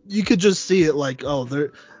could just see it like, oh,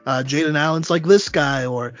 they're Jaden Allen's like this guy,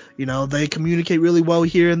 or they communicate really well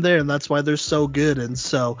here and there, and that's why they're so good. And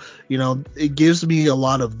so it gives me a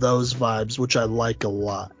lot of those vibes, which I like a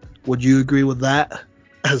lot. Would you agree with that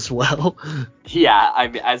as well? Yeah, I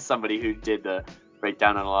mean, as somebody who did the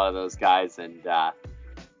breakdown on a lot of those guys and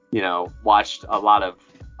watched a lot of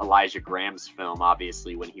Elijah Graham's film,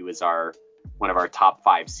 obviously when he was one of our top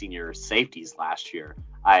 5 senior safeties last year,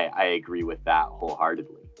 I agree with that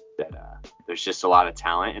wholeheartedly. That there's just a lot of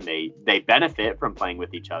talent, and they benefit from playing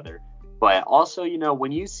with each other. But also,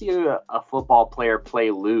 when you see a football player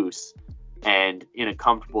play loose and in a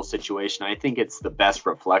comfortable situation, I think it's the best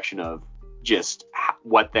reflection of just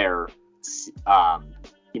what their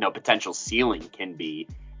potential ceiling can be.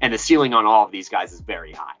 And the ceiling on all of these guys is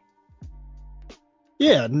very high.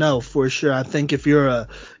 Yeah, no, for sure. I think if you're a,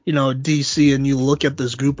 DC and you look at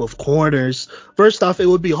this group of corners, first off, it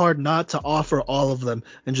would be hard not to offer all of them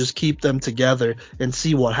and just keep them together and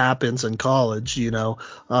see what happens in college,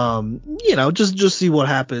 just see what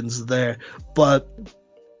happens there. But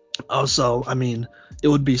also, I mean, it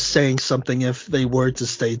would be saying something if they were to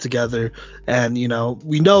stay together. And,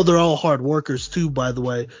 we know they're all hard workers too, by the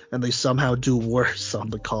way, and they somehow do worse on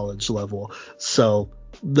the college level. So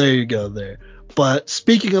there you go there. But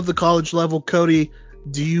speaking of the college level, Cody,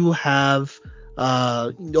 do you have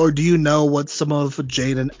or do you know what some of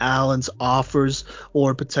Jaden Allen's offers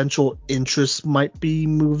or potential interests might be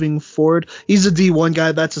moving forward? He's a D1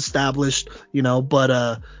 guy that's established,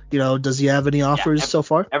 but does he have any offers so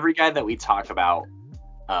far? Every guy that we talk about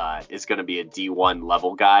is going to be a D1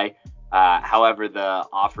 level guy. However, the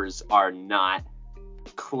offers are not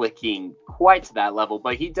clicking quite to that level,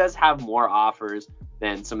 but he does have more offers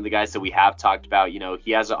than some of the guys that we have talked about.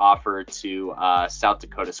 He has an offer to South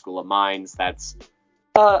Dakota School of Mines. That's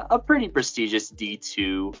a pretty prestigious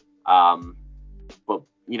D2, but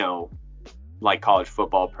like college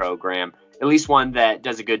football program, at least one that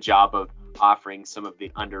does a good job of offering some of the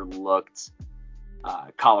underlooked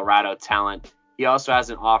Colorado talent. He also has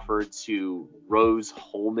an offer to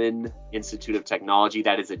Rose-Hulman Institute of Technology.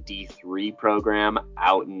 That is a D3 program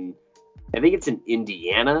out in, I think it's in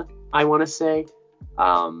Indiana, I want to say.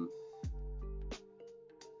 Let's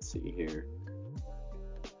see here.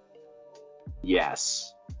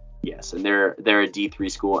 Yes, and they're a D3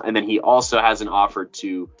 school. And then he also has an offer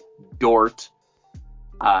to Dordt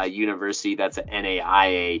University. That's an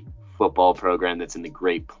NAIA football program that's in the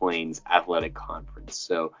Great Plains Athletic Conference.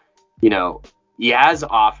 So, he has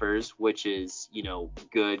offers, which is,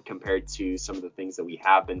 good compared to some of the things that we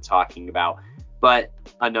have been talking about. But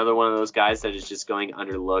another one of those guys that is just going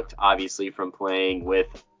underlooked, obviously, from playing with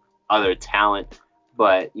other talent.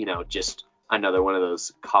 But, just another one of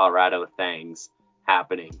those Colorado things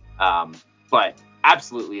happening. But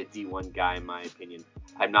absolutely a D1 guy, in my opinion.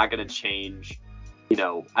 I'm not going to change,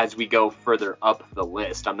 as we go further up the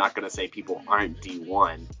list. I'm not going to say people aren't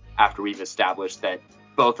D1 after we've established that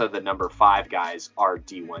both of the number 5 guys are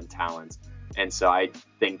D1 talents. And so I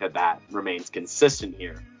think that remains consistent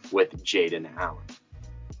here with Jaden Allen.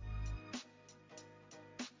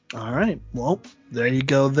 All right. Well, there you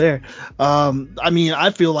go there.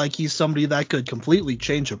 I feel like he's somebody that could completely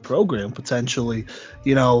change a program potentially,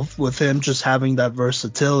 with him just having that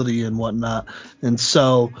versatility and whatnot. And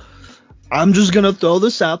so I'm just going to throw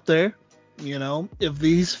this out there. If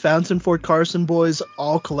these Fountain Fort Carson boys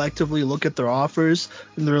all collectively look at their offers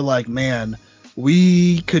and they're like, man,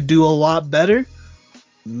 we could do a lot better,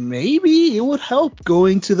 maybe it would help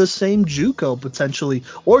going to the same JUCO potentially,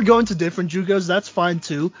 or going to different JUCOs. That's fine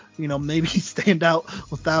too. Maybe stand out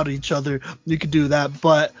without each other. You could do that.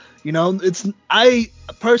 But, I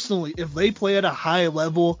personally, if they play at a high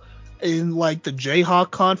level in like the Jayhawk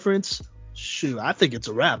conference, shoot, I think it's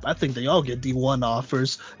a wrap. I think they all get D1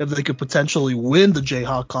 offers if they could potentially win the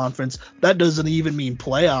Jayhawk conference. That doesn't even mean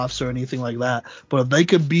playoffs or anything like that. But if they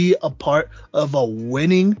could be a part of a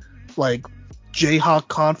winning, like, Jayhawk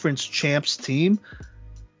conference champs team,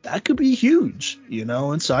 that could be huge,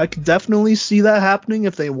 and so I could definitely see that happening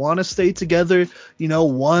if they want to stay together,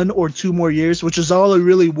 1 or 2 more years, which is all it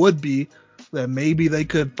really would be. Then maybe they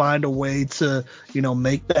could find a way to,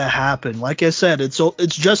 make that happen. Like I said, it's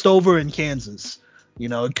just over in Kansas.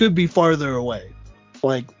 It could be farther away.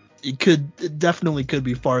 Like, it definitely could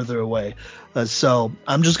be farther away. So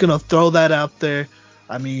I'm just going to throw that out there.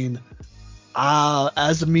 I mean,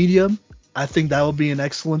 as a medium, I think that would be an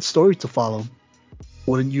excellent story to follow.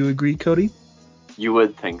 Wouldn't you agree, Cody? You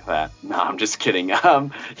would think that. No, I'm just kidding. Yeah,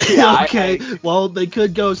 okay. Well, they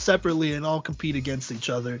could go separately and all compete against each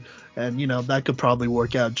other, and that could probably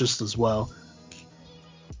work out just as well.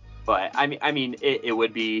 But I mean, it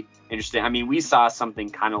would be interesting. I mean, we saw something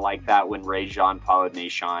kind of like that when Ray Jean followed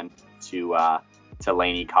Nahshon to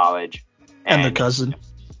Laney College, and their cousin.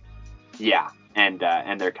 Yeah, and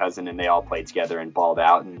their cousin, and they all played together and balled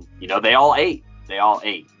out, and they all ate. They all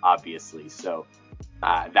ate, obviously. So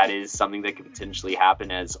that is something that could potentially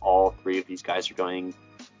happen, as all 3 of these guys are going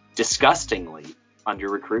disgustingly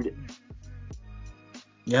under-recruited.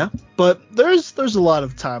 Yeah, but there's a lot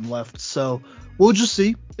of time left, so we'll just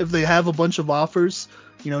see if they have a bunch of offers,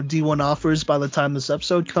 D1 offers by the time this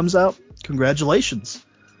episode comes out. Congratulations.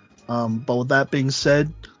 But with that being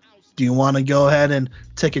said, do you want to go ahead and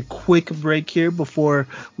take a quick break here before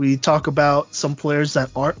we talk about some players that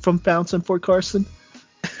aren't from Fountain Fort Carson?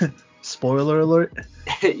 Spoiler alert.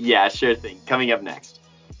 Yeah, sure thing. Coming up next.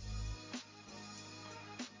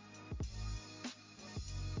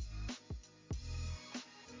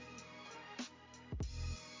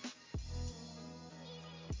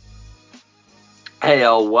 Hey,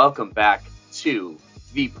 all, welcome back to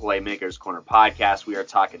the Playmakers Corner podcast. We are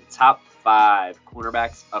talking top 5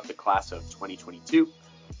 cornerbacks of the class of 2022.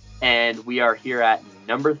 And we are here at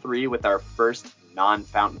number 3 with our first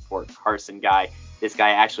non-Fountain Fort Carson guy. This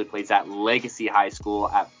guy actually plays at Legacy High School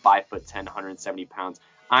at 5'10", 170 pounds.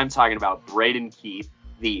 I'm talking about Braden Keith,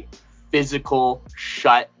 the physical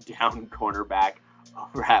shutdown cornerback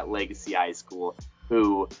over at Legacy High School,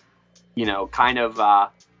 who, kind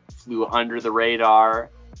of flew under the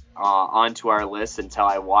radar onto our list until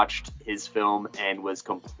I watched his film and was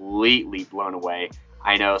completely blown away.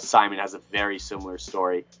 I know Simon has a very similar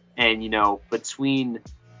story. And, between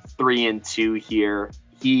 3 and 2 here,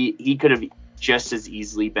 he could have just as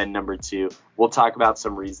easily been number 2. We'll talk about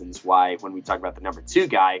some reasons why when we talk about the number 2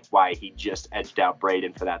 guy, why he just edged out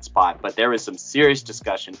Braden for that spot. But there was some serious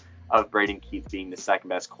discussion of Braden Keith being the second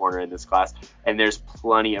best corner in this class, and there's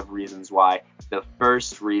plenty of reasons why. The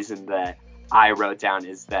first reason that I wrote down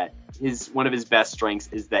is that one of his best strengths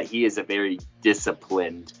is that he is a very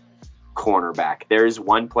disciplined cornerback. There is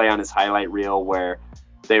one play on his highlight reel where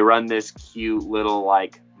they run this cute little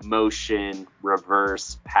motion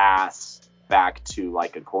reverse pass back to a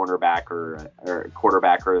cornerback or a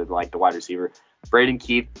quarterback or the wide receiver. Braden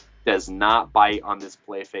Keith does not bite on this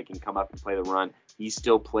play fake and come up and play the run. He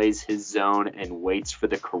still plays his zone and waits for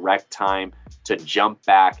the correct time to jump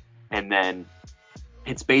back, and then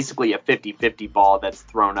it's basically a 50-50 ball that's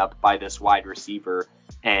thrown up by this wide receiver,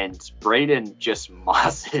 and Braden just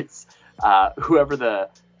mosses whoever the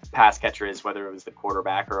pass catcher is, whether it was the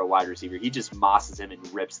quarterback or a wide receiver. He just mosses him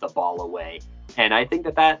and rips the ball away. And I think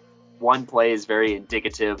that one play is very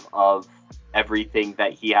indicative of everything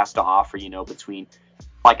that he has to offer, between,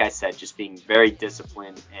 like I said, just being very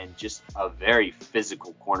disciplined and just a very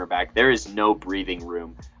physical cornerback. There is no breathing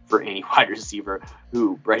room for any wide receiver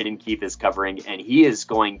who Braden Keith is covering, and he is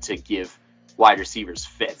going to give wide receivers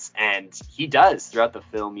fits. And he does throughout the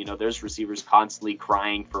film. There's receivers constantly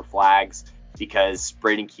crying for flags because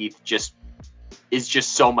Braden Keith is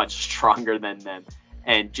just so much stronger than them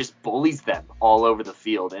and just bullies them all over the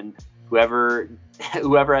field. And whoever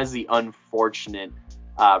has the unfortunate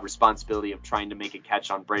responsibility of trying to make a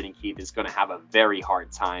catch on Braden Keith is going to have a very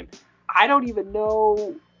hard time. I don't even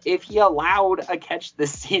know if he allowed a catch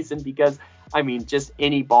this season because, just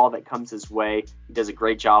any ball that comes his way, he does a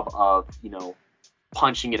great job of,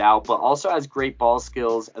 punching it out, but also has great ball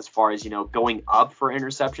skills as far as, going up for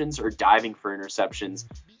interceptions or diving for interceptions.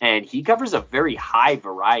 And he covers a very high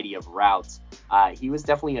variety of routes. He was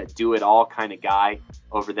definitely a do-it-all kind of guy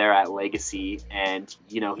over there at Legacy. And,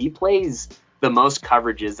 he plays the most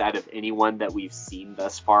coverages out of anyone that we've seen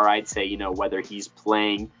thus far, I'd say, whether he's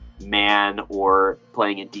playing man or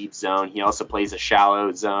playing a deep zone. He also plays a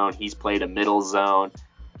shallow zone. He's played a middle zone.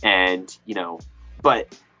 And,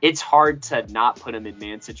 but it's hard to not put him in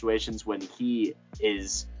man situations when he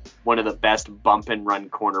is one of the best bump and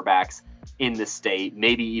run cornerbacks in the state,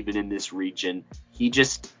 maybe even in this region. He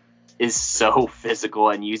just is so physical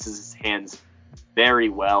and uses his hands very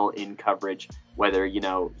well in coverage, whether,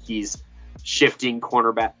 he's shifting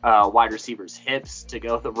wide receivers' hips to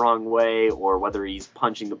go the wrong way, or whether he's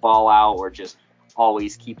punching the ball out, or just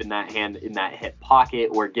always keeping that hand in that hip pocket,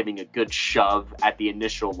 or giving a good shove at the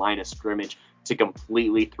initial line of scrimmage to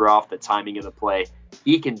completely throw off the timing of the play.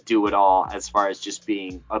 He can do it all as far as just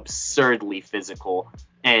being absurdly physical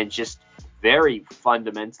and just very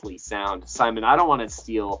fundamentally sound. Simon, I don't want to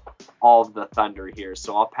steal all of the thunder here,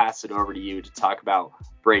 so I'll pass it over to you to talk about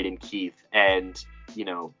Braden Keith and,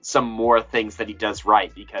 some more things that he does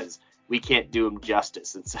right, because we can't do him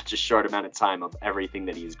justice in such a short amount of time of everything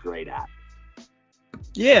that he's great at.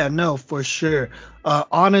 Yeah, no, for sure.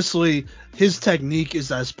 Honestly, his technique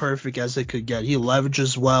is as perfect as it could get. He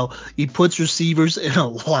leverages well. He puts receivers in a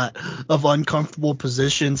lot of uncomfortable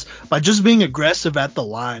positions by just being aggressive at the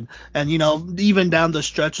line. And, even down the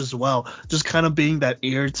stretch as well, just kind of being that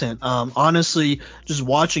irritant. Honestly, just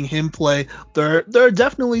watching him play, there are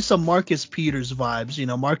definitely some Marcus Peters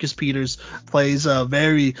vibes. Marcus Peters plays a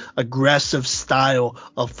very aggressive style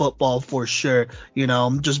of football for sure.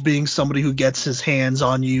 Just being somebody who gets his hands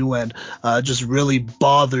turns on you and just really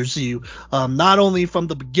bothers you, not only from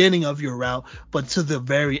the beginning of your route, but to the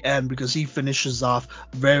very end, because he finishes off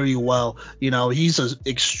very well. He's an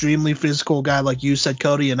extremely physical guy, like you said,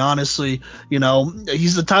 Cody, and honestly,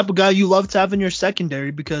 he's the type of guy you love to have in your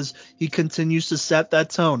secondary because he continues to set that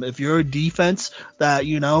tone. If you're a defense that,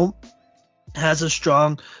 has a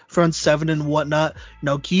strong front seven and whatnot,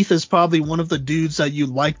 Keith is probably one of the dudes that you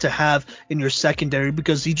like to have in your secondary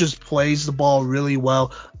because he just plays the ball really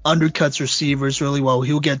well, undercuts receivers really well.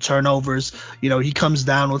 He'll get turnovers. He comes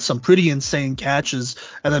down with some pretty insane catches.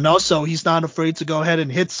 And then also he's not afraid to go ahead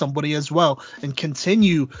and hit somebody as well and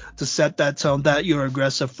continue to set that tone that your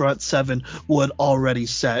aggressive front seven would already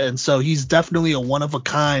set. And so he's definitely a one of a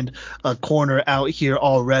kind corner out here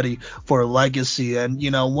already for legacy. And,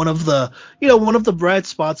 one of the bright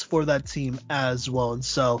spots for that team as well. And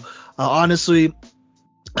so honestly,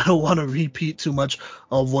 I don't want to repeat too much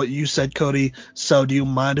of what you said, Cody. So do you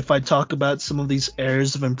mind if I talk about some of these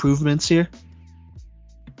areas of improvements here?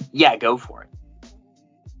 Yeah, go for it.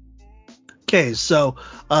 Okay, so,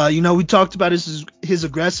 we talked about his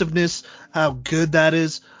aggressiveness, how good that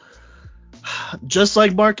is. Just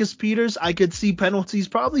like Marcus Peters, I could see penalties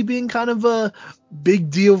probably being kind of a big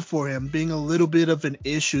deal for him, being a little bit of an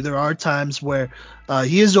issue. There are times where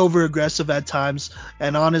he is over aggressive at times.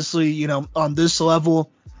 And honestly, on this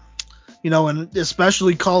level, and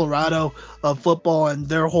especially Colorado football and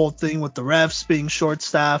their whole thing with the refs being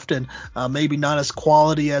short-staffed and maybe not as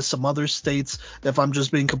quality as some other states, if I'm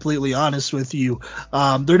just being completely honest with you,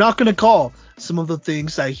 they're not going to call some of the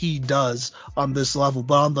things that he does on this level.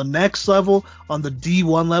 But on the next level, on the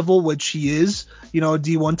D1 level, which he is, a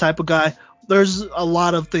D1 type of guy, there's a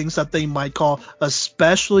lot of things that they might call,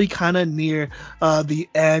 especially kind of near the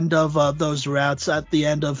end of those routes, at the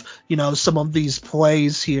end of, some of these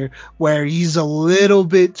plays here, where he's a little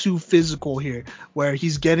bit too physical here, where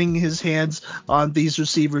he's getting his hands on these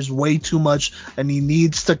receivers way too much, and he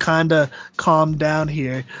needs to kind of calm down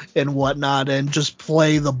here and whatnot and just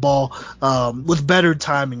play the ball with better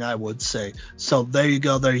timing, I would say. So there you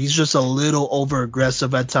go there. He's just a little over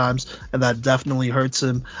aggressive at times, and that definitely hurts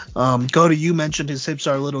him. Cody, you mentioned his hips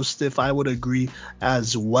are a little stiff. I would agree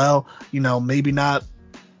as well. Maybe not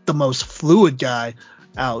the most fluid guy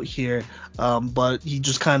out here, but he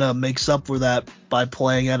just kind of makes up for that by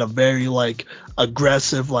playing at a very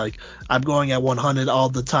aggressive, I'm going at 100 all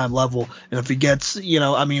the time level. And if he gets,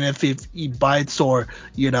 if he bites or,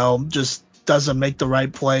 just doesn't make the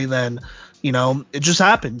right play, then it just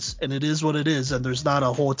happens, and it is what it is, and there's not a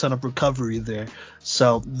whole ton of recovery there.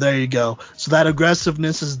 So there you go. So that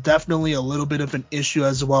aggressiveness is definitely a little bit of an issue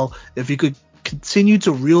as well. If you could continue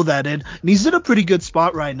to reel that in, and he's in a pretty good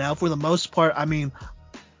spot right now for the most part.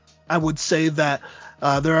 I would say that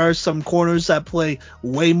there are some corners that play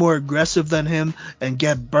way more aggressive than him and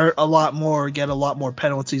get burnt a lot more, get a lot more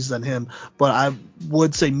penalties than him. But I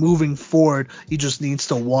would say moving forward, he just needs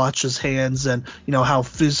to watch his hands and, how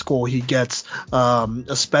physical he gets,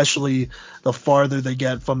 especially the farther they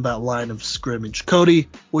get from that line of scrimmage. Cody,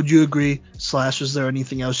 would you agree? / is there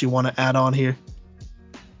anything else you want to add on here?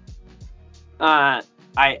 I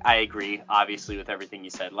agree, obviously, with everything you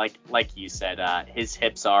said. Like you said, his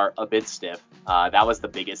hips are a bit stiff. That was the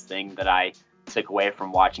biggest thing that I took away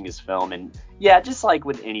from watching his film. And yeah, just like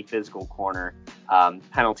with any physical corner,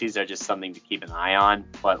 penalties are just something to keep an eye on.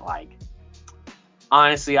 But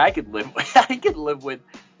honestly, I could live with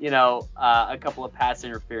a couple of pass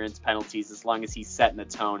interference penalties as long as he's setting the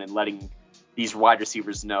tone and letting these wide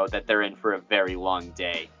receivers know that they're in for a very long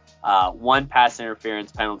day. One pass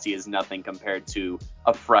interference penalty is nothing compared to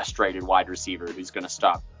a frustrated wide receiver who's going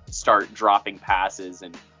to start dropping passes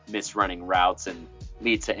and misrunning routes and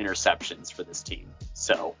lead to interceptions for this team.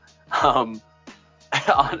 So,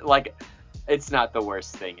 it's not the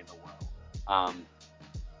worst thing in the world.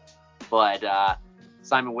 But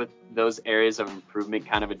Simon, with those areas of improvement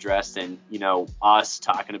kind of addressed and, us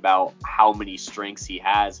talking about how many strengths he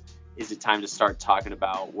has, is it time to start talking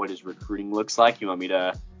about what his recruiting looks like? You want me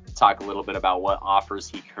to talk a little bit about what offers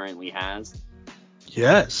he currently has?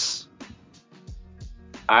 Yes.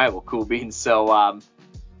 All right, well, cool beans. So, out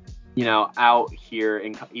here,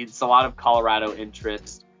 it's a lot of Colorado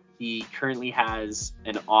interest. He currently has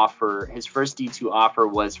an offer. His first D2 offer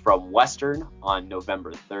was from Western on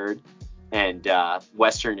November 3rd. And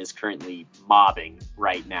Western is currently mobbing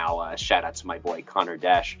right now. Shout out to my boy Connor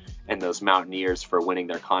Dash and those Mountaineers for winning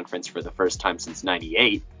their conference for the first time since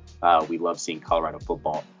 '98. We love seeing Colorado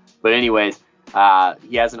football. But anyways,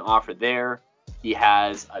 he has an offer there. He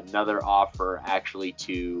has another offer actually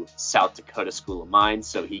to South Dakota School of Mines,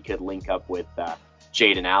 so he could link up with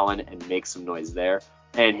Jaden Allen and make some noise there.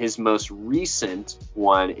 And his most recent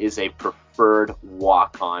one is a preferred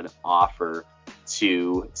walk-on offer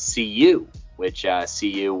to CU, which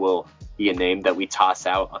CU will be a name that we toss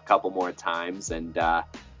out a couple more times. And,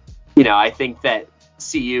 I think that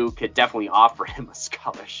CU could definitely offer him a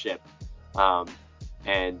scholarship.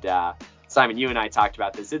 Simon, you and I talked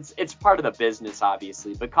about this. It's part of the business,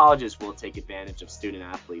 obviously, but colleges will take advantage of student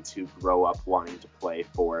athletes who grow up wanting to play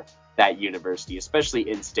for that university, especially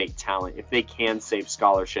in-state talent. If they can save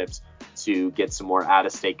scholarships to get some more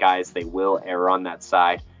out-of-state guys, they will err on that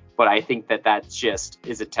side. But I think that just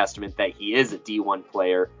is a testament that he is a D1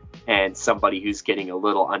 player and somebody who's getting a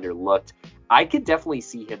little underlooked. I could definitely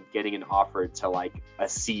see him getting an offer to like a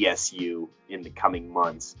CSU in the coming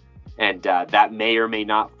months. And that may or may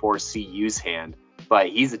not force CU's hand, but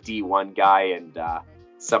he's a D1 guy and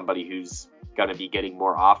somebody who's going to be getting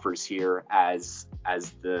more offers here as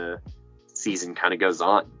the season kind of goes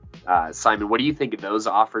on. Simon, what do you think of those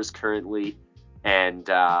offers currently and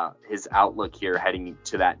his outlook here heading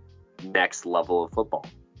to that next level of football?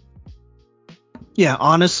 Yeah,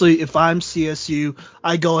 honestly, if I'm CSU,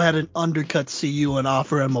 I go ahead and undercut CU and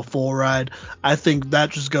offer him a full ride. I think that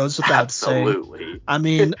just goes without saying. Absolutely. I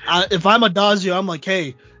mean, if I'm Addazio, I'm like,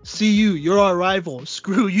 hey, CU, you're our rival.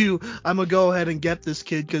 Screw you. I'm gonna go ahead and get this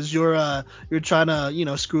kid because you're trying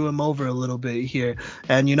to screw him over a little bit here.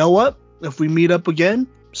 And you know what? If we meet up again,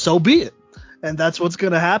 so be it. And that's what's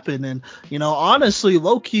going to happen. And, honestly,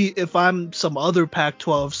 low-key, if I'm some other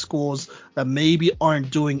Pac-12 schools that maybe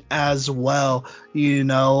aren't doing as well,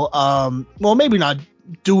 well, maybe not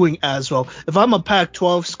doing as well. If I'm a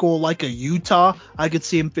Pac-12 school like a Utah, I could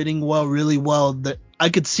see him fitting really well. I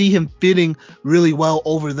could see him fitting really well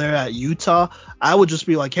over there at Utah. I would just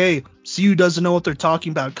be like, hey, CU doesn't know what they're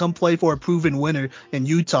talking about. Come play for a proven winner in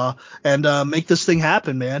Utah and make this thing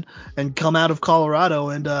happen, man. And come out of Colorado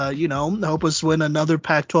and, help us win another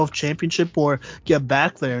Pac-12 championship or get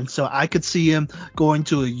back there. And so I could see him going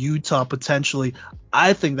to a Utah potentially.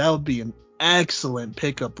 I think that would be an excellent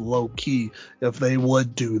pickup low-key if they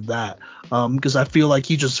would do that. Because I feel like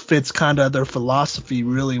he just fits kind of their philosophy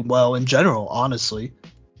really well in general, honestly.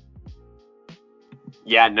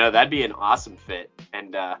 Yeah, no, that'd be an awesome fit.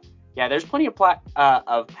 And there's plenty of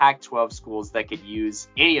Pac-12 schools that could use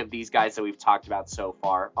any of these guys that we've talked about so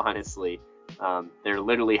far, honestly. They're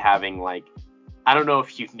literally having, I don't know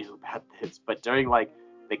if you knew about this, but during,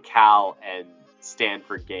 the Cal and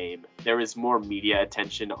Stanford game, there was more media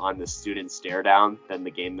attention on the student stare down than the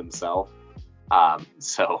game themselves.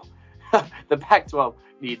 So the Pac-12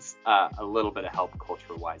 needs a little bit of help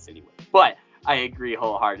culture-wise anyway. But I agree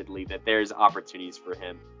wholeheartedly that there's opportunities for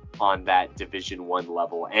him on that Division I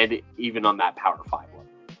level and even on that Power 5 level.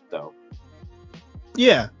 So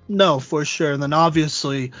yeah, no, for sure. And then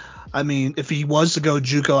obviously, I mean, if he was to go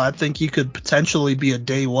JUCO, I think he could potentially be a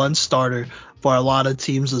day one starter for a lot of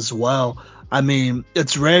teams as well. I mean,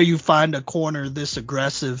 it's rare you find a corner this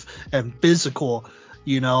aggressive and physical,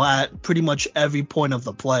 at pretty much every point of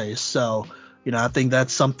the play. So, I think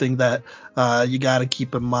that's something that you got to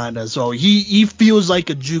keep in mind as well. He feels like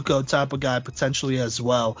a JUCO type of guy potentially as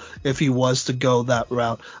well if he was to go that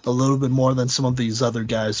route a little bit more than some of these other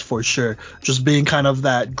guys for sure. Just being kind of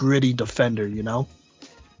that gritty defender,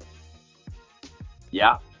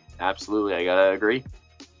 Yeah, absolutely. I gotta agree.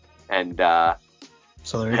 And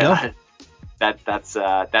so there you go.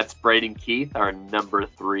 That's Braden Keith, our number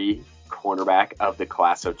 3 cornerback of the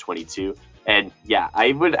class of 22. And yeah,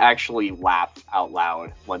 I would actually laugh out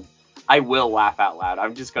loud I will laugh out loud.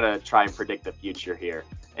 I'm just going to try and predict the future here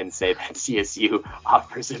and say that CSU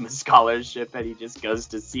offers him a scholarship and he just goes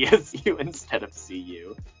to CSU instead of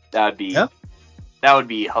CU. That would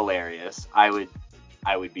be hilarious. I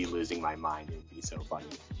would be losing my mind. It would be so funny.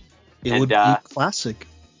 It would be classic.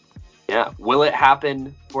 Yeah. Will it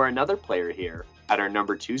happen for another player here at our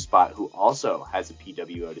number 2 spot who also has a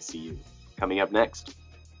PWO to CU? Coming up next.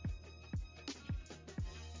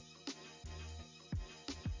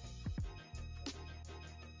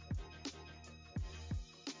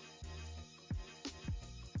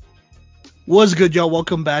 What's good, y'all?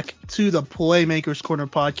 Welcome back to the Playmakers Corner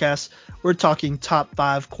podcast. We're talking top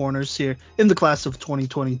 5 corners here in the class of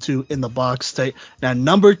 2022 in the Box State. Now,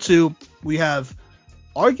 number 2, we have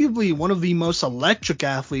arguably one of the most electric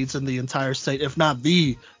athletes in the entire state, if not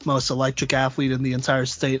the most electric athlete in the entire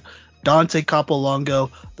state, Dante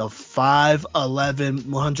Capolongo, the 5'11",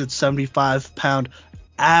 175-pound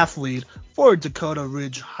athlete for Dakota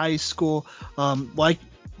Ridge High School. Like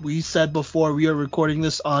we said before, we are recording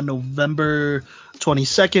this on November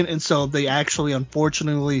 22nd, and so they actually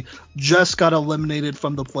unfortunately just got eliminated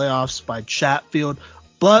from the playoffs by Chatfield.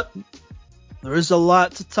 But There is a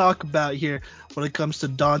lot to talk about here when it comes to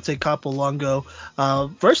Dante Capolongo.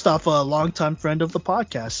 First off, a longtime friend of the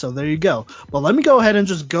podcast, so there you go. But let me go ahead and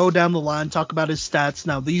just go down the line, talk about his stats.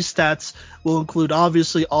 Now, these stats will include,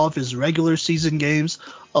 obviously, all of his regular season games,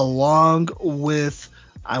 along with,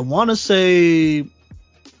 I want to say,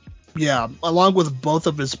 yeah, along with both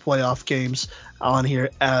of his playoff games on here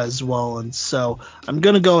as well. And so I'm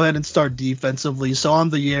going to go ahead and start defensively. So on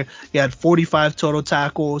the year, he had 45 total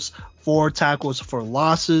tackles, 4 tackles for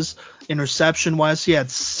losses. Interception wise, he had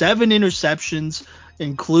 7 interceptions,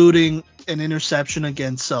 including an interception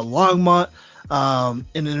against Longmont, an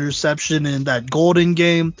interception in that Golden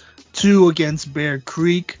game, 2 against Bear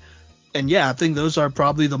Creek. And yeah, I think those are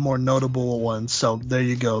probably the more notable ones. So there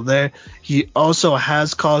you go. There, he also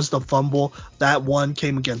has caused a fumble. That one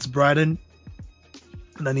came against Brighton.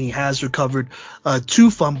 And then he has recovered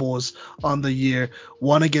 2 fumbles on the year,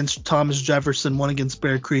 one against Thomas Jefferson, one against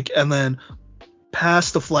Bear Creek, and then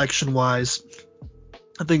pass deflection wise,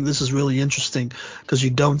 I think this is really interesting because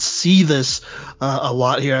you don't see this a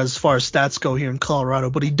lot here as far as stats go here in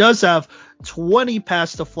Colorado. But he does have 20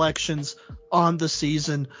 pass deflections on the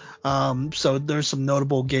season. So there's some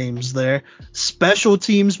notable games there. Special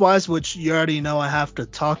teams wise, which you already know I have to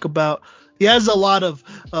talk about. He has a lot of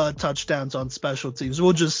touchdowns on special teams.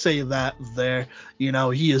 We'll just say that there.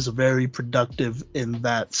 He is very productive in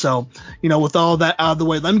that. So, with all that out of the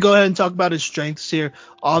way, let me go ahead and talk about his strengths here.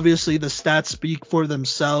 Obviously, the stats speak for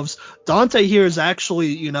themselves. Dante here is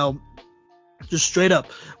actually, just straight up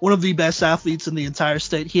one of the best athletes in the entire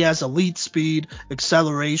state. He has elite speed,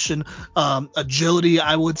 acceleration, agility.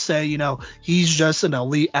 I would say, he's just an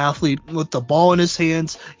elite athlete with the ball in his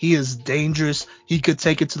hands. He is dangerous. He could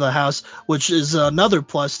take it to the house, which is another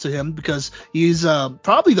plus to him because he's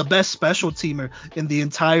probably the best special teamer in the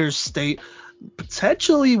entire state.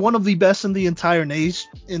 Potentially one of the best in the entire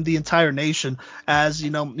nation, as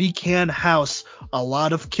he can house a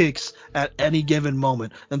lot of kicks at any given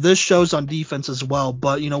moment, and this shows on defense as well.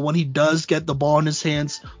 But when he does get the ball in his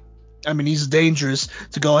hands, I mean, he's dangerous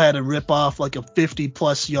to go ahead and rip off like a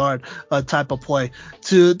 50+ yard type of play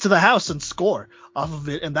to the house and score off of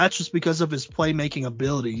it. And that's just because of his playmaking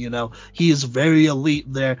ability. He is very elite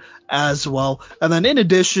there as well. And then in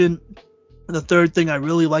addition, the third thing I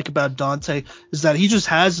really like about Dante is that he just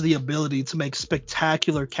has the ability to make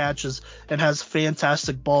spectacular catches and has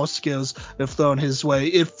fantastic ball skills if thrown his way.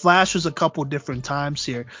 It flashes a couple different times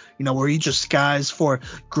here, where he just skies for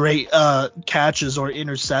great catches or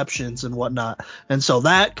interceptions and whatnot. And so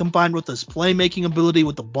that combined with his playmaking ability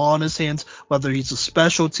with the ball in his hands, whether he's a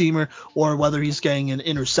special teamer or whether he's getting an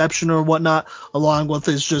interception or whatnot, along with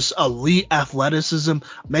his just elite athleticism,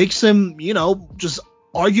 makes him, just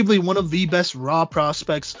arguably one of the best raw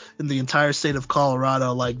prospects in the entire state of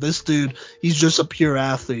Colorado. Like, this dude, he's just a pure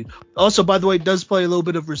athlete. Also, by the way, does play a little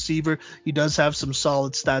bit of receiver. He does have some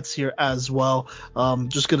solid stats here as well.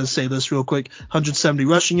 Just going to say this real quick. 170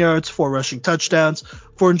 rushing yards, 4 rushing touchdowns,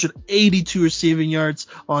 482 receiving yards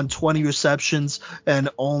on 20 receptions, and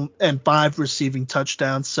 5 receiving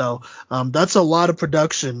touchdowns. So that's a lot of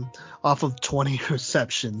production off of 20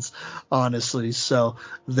 receptions, honestly. So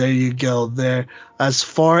there you go there. As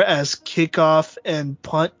far as kickoff and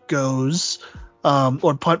punt goes,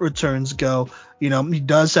 or punt returns go, he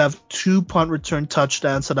does have 2 punt return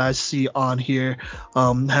touchdowns that I see on here.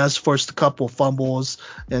 Has forced a couple fumbles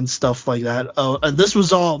and stuff like that. And this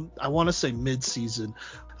was all, I want to say, mid-season.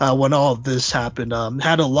 When all of this happened,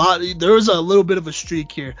 there was a little bit of a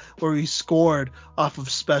streak here where he scored off of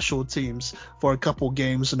special teams for a couple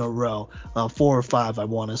games in a row, 4 or 5, I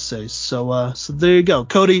want to say. So there you go.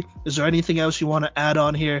 Cody, is there anything else you want to add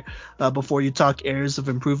on here before you talk areas of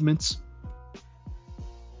improvements?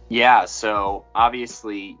 Yeah, so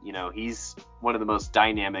obviously, he's one of the most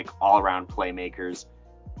dynamic all-around playmakers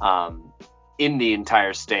in the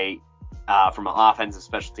entire state, from an offensive,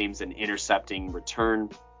 special teams, and intercepting return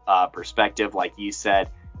perspective, like you said.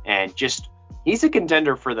 And just, he's a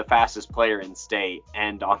contender for the fastest player in state.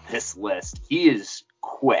 And on this list, he is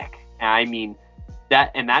quick. And I mean,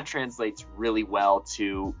 that translates really well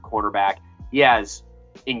to cornerback. He has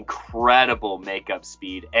incredible makeup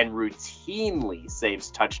speed and routinely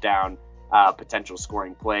saves touchdown potential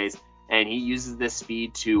scoring plays. And he uses this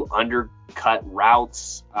speed to undercut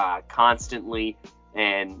routes constantly.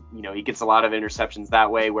 And, he gets a lot of interceptions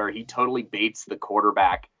that way, where he totally baits the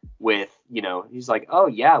quarterback with, he's like, oh,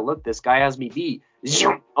 yeah, look, this guy has me beat.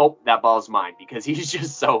 Oh, that ball's mine, because he's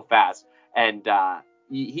just so fast. And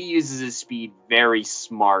he uses his speed very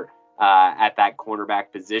smart at that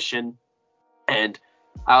cornerback position. And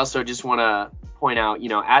I also just want to point out,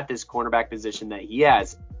 at this cornerback position, that he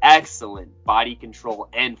has excellent body control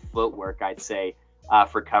and footwork, I'd say,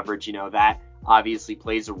 for coverage. That obviously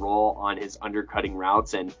plays a role on his undercutting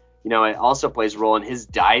routes, and it also plays a role in his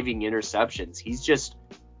diving interceptions. He's just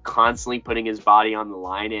constantly putting his body on the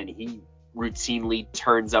line, and he routinely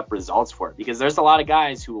turns up results for it, because there's a lot of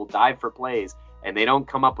guys who will dive for plays and they don't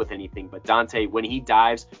come up with anything. But Dante, when he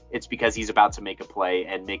dives, it's because he's about to make a play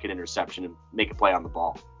and make an interception and make a play on the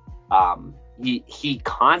ball. He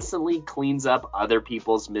constantly cleans up other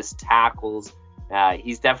people's missed tackles.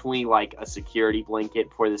 He's definitely like a security blanket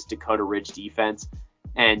for this Dakota Ridge defense.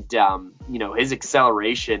 And, his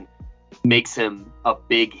acceleration makes him a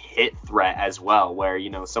big hit threat as well, where,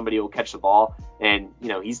 somebody will catch the ball and,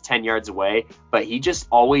 he's 10 yards away, but he just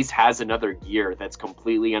always has another gear that's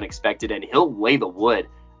completely unexpected, and he'll lay the wood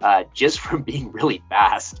just from being really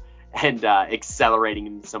fast and accelerating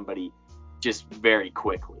into somebody just very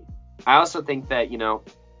quickly. I also think that,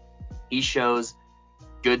 he shows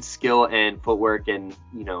good skill and footwork and,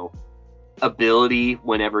 ability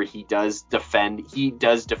whenever he does defend. He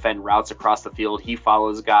does defend routes across the field. He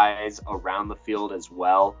follows guys around the field as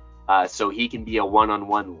well. So he can be a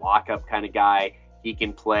one-on-one lockup kind of guy. He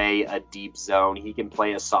can play a deep zone. He can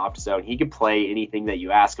play a soft zone. He can play anything that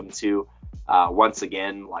you ask him to. Once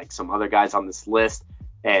again, like some other guys on this list.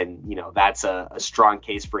 And, that's a strong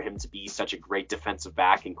case for him to be such a great defensive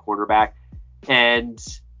back and quarterback. And,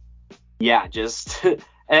 yeah, just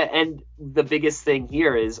and the biggest thing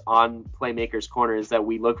here is on Playmakers Corner is that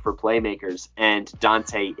we look for playmakers, and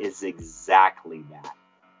Dante is exactly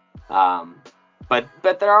that.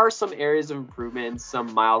 But there are some areas of improvement and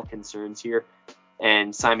some mild concerns here.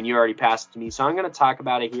 And Simon, you already passed it to me, so I'm going to talk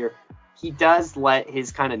about it here. He does let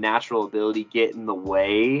his kind of natural ability get in the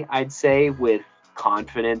way, I'd say, with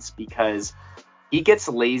confidence, because he gets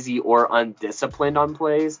lazy or undisciplined on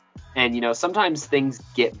plays. And, sometimes things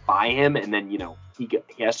get by him, and then, he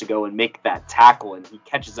has to go and make that tackle, and he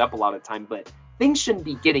catches up a lot of time. But things shouldn't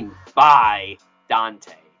be getting by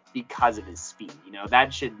Dante because of his speed.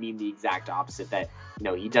 That should mean the exact opposite, that,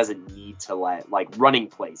 he doesn't need to let, like, running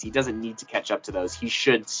plays. He doesn't need to catch up to those. He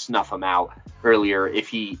should snuff them out earlier if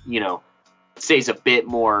he, stays a bit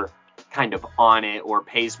more kind of on it or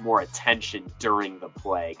pays more attention during the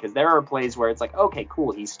play. Because there are plays where it's like, okay,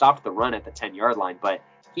 cool, he stopped the run at the 10-yard line, but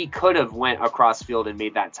he could have went across field and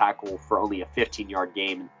made that tackle for only a 15-yard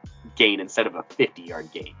gain instead of a 50-yard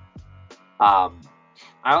gain. I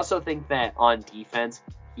also think that on defense,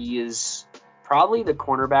 he is probably the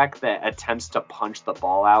cornerback that attempts to punch the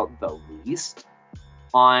ball out the least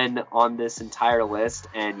on this entire list.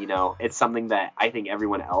 And, it's something that I think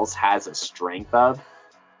everyone else has a strength of,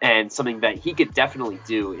 and something that he could definitely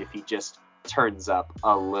do if he just turns up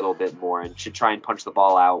a little bit more, and should try and punch the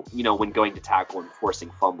ball out, when going to tackle and forcing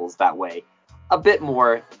fumbles that way a bit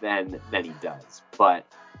more than he does. But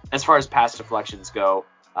as far as pass deflections go,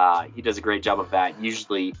 he does a great job of that.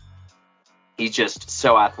 Usually he's just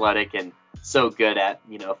so athletic and so good at,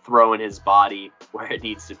 throwing his body where it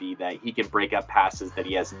needs to be, that he can break up passes that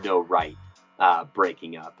he has no right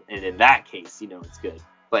breaking up. And in that case, it's good.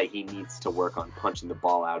 But he needs to work on punching the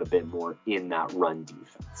ball out a bit more in that run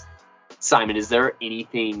defense. Simon, is there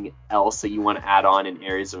anything else that you want to add on in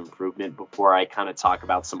areas of improvement before I kind of talk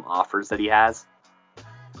about some offers that he has?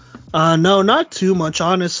 No, not too much,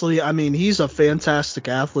 honestly. I mean, he's a fantastic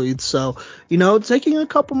athlete, so, taking a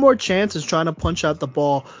couple more chances trying to punch out the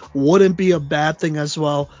ball wouldn't be a bad thing as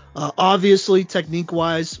well. Obviously,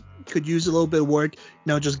 technique-wise, could use a little bit of work,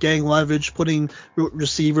 just getting leverage, putting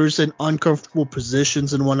receivers in uncomfortable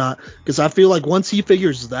positions and whatnot, because I feel like once he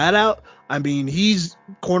figures that out, I mean, he's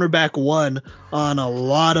cornerback one on a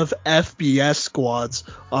lot of FBS squads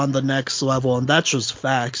on the next level, and that's just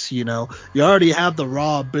facts. You already have the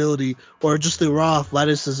raw ability or just the raw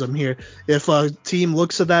athleticism here. If a team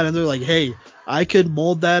looks at that and they're like, hey, I could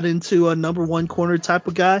mold that into a number one corner type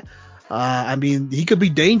of guy, I mean, he could be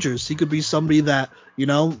dangerous. He could be somebody that,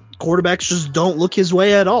 quarterbacks just don't look his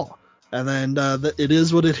way at all. And then it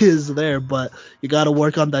is what it is there, but you got to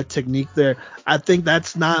work on that technique there. I think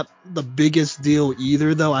that's not the biggest deal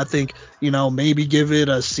either, though. I think, maybe give it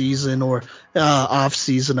a season or off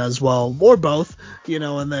season as well, or both,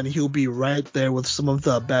 and then he'll be right there with some of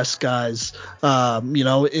the best guys,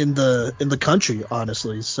 in the country,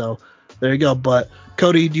 honestly. So there you go. But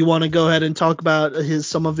Cody, do you want to go ahead and talk about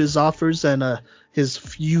some of his offers and his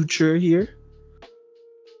future here?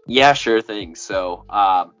 Yeah, sure thing. So,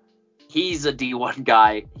 he's a D1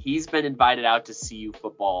 guy. He's been invited out to CU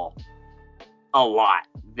football a lot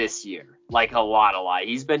this year. Like, a lot.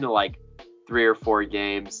 He's been to, 3 or 4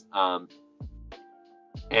 games.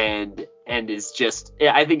 And and is just,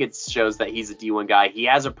 I think it shows that he's a D1 guy. He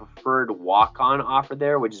has a preferred walk-on offer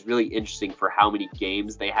there, which is really interesting for how many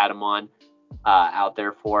games they had him on out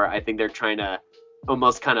there for. I think they're trying to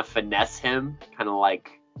almost kind of finesse him, kind of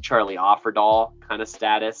like Charlie Offerdahl kind of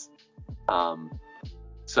status.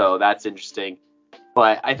 So that's interesting.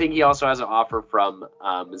 But I think he also has an offer from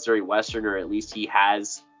Missouri Western, or at least he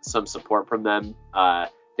has some support from them.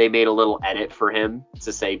 They made a little edit for him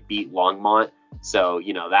to say beat Longmont. So,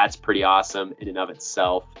 that's pretty awesome in and of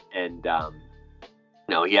itself. And,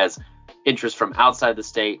 he has interest from outside the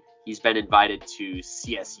state. He's been invited to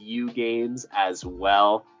CSU games as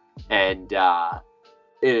well. And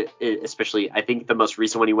especially, I think the most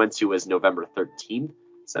recent one he went to was November 13th.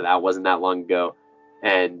 So that wasn't that long ago.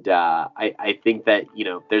 And I think that,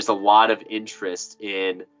 there's a lot of interest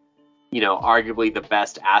in, arguably the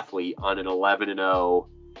best athlete on an 11-0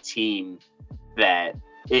 team that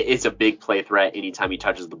it's a big play threat anytime he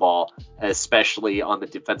touches the ball, especially on the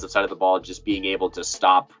defensive side of the ball, just being able to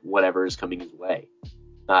stop whatever is coming his way.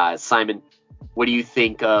 Simon, what do you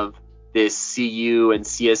think of this CU and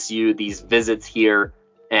CSU, these visits here,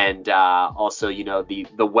 and also, the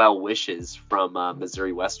well wishes from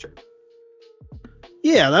Missouri Western?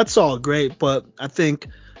 Yeah, that's all great, but I think,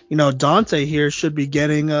 Dante here should be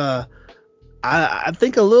getting I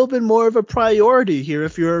think a little bit more of a priority here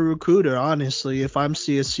if you're a recruiter. Honestly, if I'm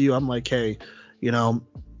CSU, I'm like, hey,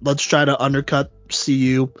 let's try to undercut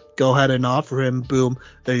CU. Go ahead and offer him. Boom,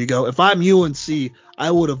 there you go. If I'm UNC,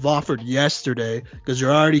 I would have offered yesterday because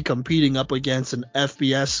you're already competing up against an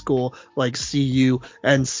FBS school like CU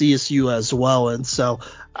and CSU as well. And so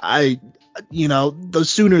the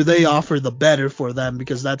sooner they offer, the better for them,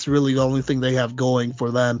 because that's really the only thing they have going for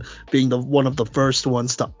them, being one of the first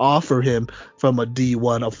ones to offer him from a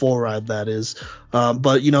D1, a full ride that is.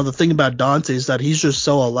 But the thing about Dante is that he's just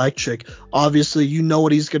so electric. Obviously,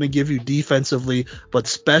 what he's going to give you defensively, but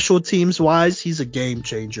special teams wise, he's a game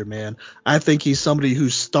changer, man. I think he's somebody who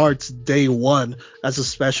starts day one as a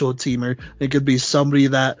special teamer. It could be somebody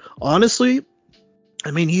that, honestly,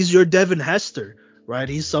 he's your Devin Hester. Right,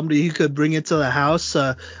 he's somebody who could bring it to the house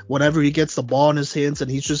whenever he gets the ball in his hands, and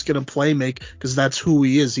he's just gonna play make because that's who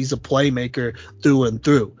he is. He's a playmaker through and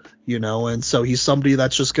through, and so he's somebody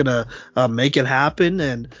that's just gonna make it happen.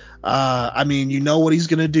 And what he's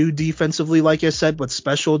gonna do defensively, like I said, but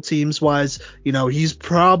special teams wise, he's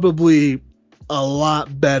probably a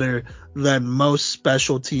lot better than most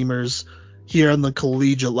special teamers here on the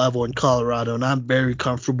collegiate level in Colorado, and I'm very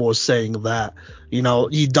comfortable saying that.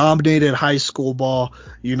 He dominated high school ball.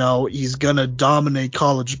 He's going to dominate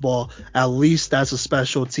college ball, at least as a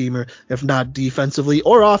special teamer, if not defensively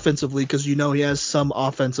or offensively, because, he has some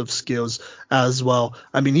offensive skills as well.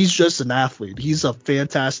 He's just an athlete. He's a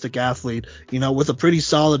fantastic athlete, with a pretty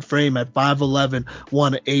solid frame at 5'11",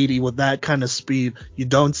 180 with that kind of speed. You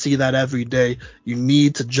don't see that every day. You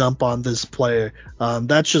need to jump on this player.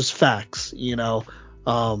 That's just facts, So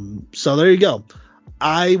there you go.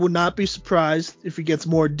 I would not be surprised if he gets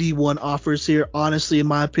more D1 offers here. Honestly, in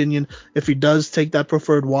my opinion, if he does take that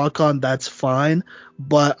preferred walk-on, that's fine.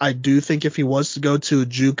 But I do think if he was to go to a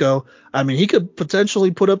JUCO, he could potentially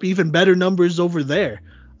put up even better numbers over there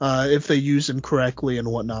if they use him correctly and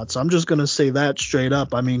whatnot. So I'm just going to say that straight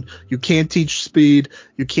up. You can't teach speed.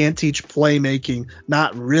 You can't teach playmaking.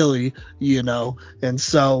 Not really, And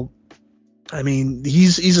so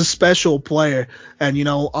he's a special player, and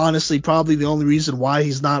honestly, probably the only reason why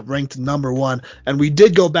he's not ranked number one. And we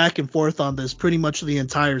did go back and forth on this pretty much the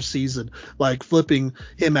entire season, like flipping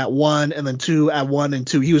him at 1 and then 2 at 1 and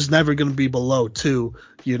 2. He was never going to be below 2.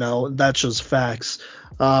 That's just facts.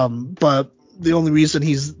 But the only reason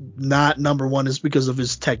he's not number one is because of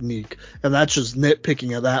his technique, and that's just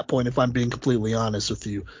nitpicking at that point, if I'm being completely honest with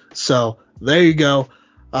you. So there you go.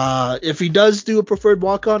 If he does do a preferred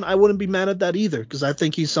walk-on, I wouldn't be mad at that either, because I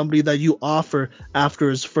think he's somebody that you offer after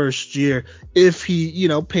his first year if he,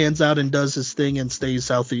 pans out and does his thing and stays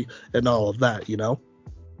healthy and all of that,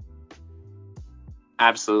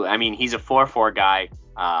 Absolutely. He's a 4-4 guy,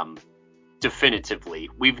 definitively.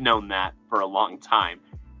 We've known that for a long time.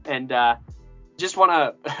 And just want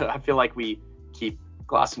to, I feel like we keep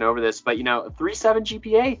glossing over this, but, a 3.7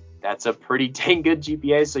 GPA, that's a pretty dang good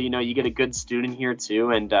GPA. So, you get a good student here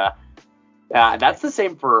too. And that's the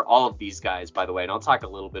same for all of these guys, by the way. And I'll talk a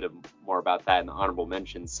little bit more about that in the honorable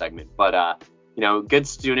mentions segment. But, good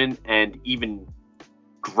student and even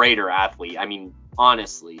greater athlete.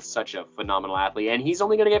 Honestly, such a phenomenal athlete. And he's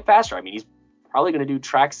only going to get faster. He's probably going to do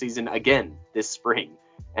track season again this spring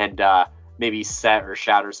and maybe set or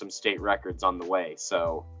shatter some state records on the way.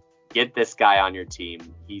 So get this guy on your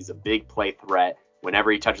team. He's a big play threat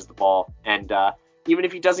whenever he touches the ball. And even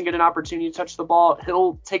if he doesn't get an opportunity to touch the ball,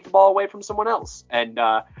 he'll take the ball away from someone else and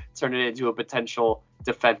turn it into a potential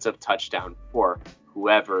defensive touchdown for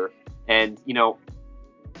whoever. And,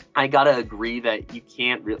 I got to agree that you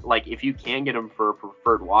can't if you can get him for a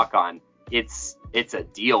preferred walk-on, it's a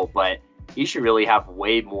deal, but he should really have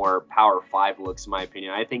way more Power 5 looks, in my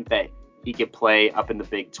opinion. I think that he could play up in the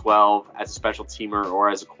Big 12 as a special teamer or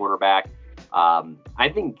as a cornerback. I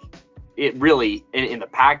think it really, in the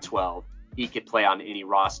Pac-12, he could play on any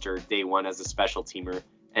roster day one as a special teamer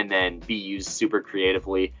and then be used super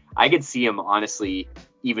creatively. I could see him, honestly,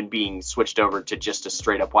 even being switched over to just a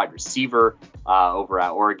straight-up wide receiver over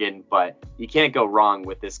at Oregon. But you can't go wrong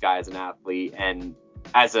with this guy as an athlete and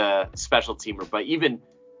as a special teamer, but even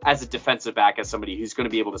as a defensive back, as somebody who's going to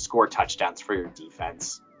be able to score touchdowns for your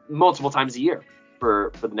defense multiple times a year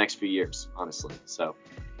for the next few years, honestly. So,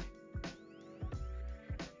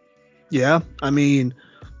 yeah, I mean,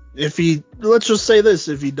 let's just say this,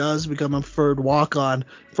 if he does become a preferred walk-on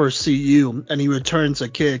for CU and he returns a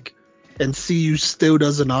kick and CU still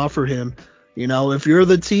doesn't offer him, if you're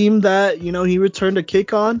the team that, he returned a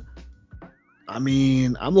kick on, I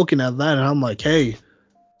mean, I'm looking at that and I'm like, hey,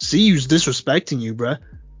 CU's disrespecting you, bruh.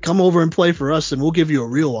 Come over and play for us and we'll give you a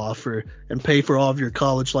real offer and pay for all of your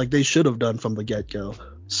college like they should have done from the get-go.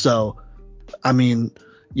 So, I mean,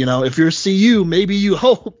 if you're CU, maybe you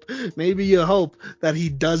hope that he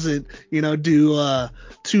doesn't, do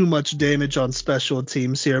too much damage on special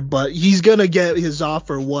teams here, but he's going to get his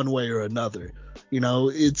offer one way or another.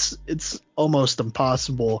 It's almost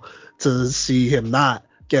impossible to see him not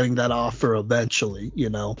getting that offer eventually,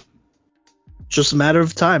 Just a matter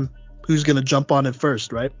of time. Who's going to jump on it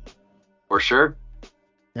first, right? For sure.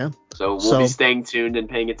 Yeah. So we'll be staying tuned and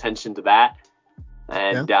paying attention to that.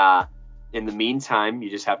 And in the meantime, you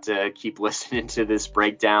just have to keep listening to this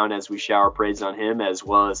breakdown as we shower praise on him, as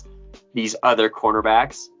well as these other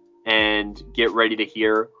cornerbacks, and get ready to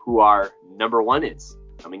hear who our number one is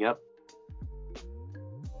coming up.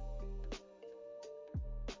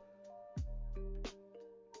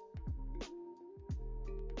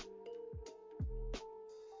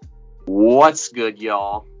 What's good,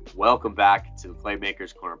 y'all? Welcome back to the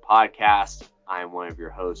Playmakers Corner podcast. I am one of your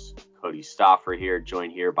hosts, Cody Stauffer here,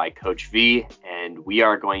 joined here by Coach V, and we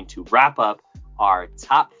are going to wrap up our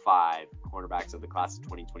top 5 cornerbacks of the class of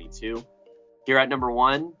 2022. Here at number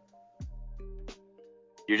 1,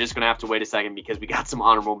 you're just going to have to wait a second because we got some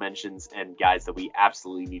honorable mentions and guys that we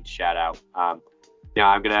absolutely need to shout out. Now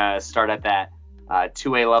I'm going to start at that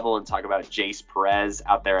 2A level and talk about Jace Perez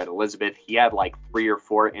out there at Elizabeth. He had like 3 or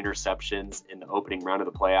 4 interceptions in the opening round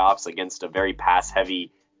of the playoffs against a very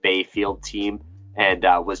pass-heavy Bayfield team, and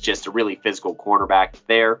was just a really physical cornerback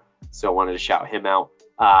there. So I wanted to shout him out.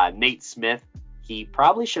 Nate Smith, he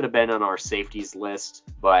probably should have been on our safeties list,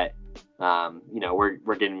 but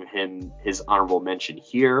we're giving him his honorable mention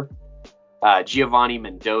here. Giovanni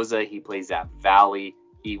Mendoza, he plays at Valley.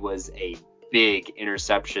 He was a big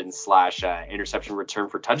interception return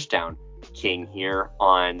for touchdown king here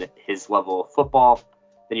on his level of football.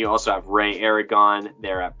 Then you also have Ray Aragon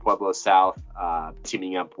there at Pueblo South,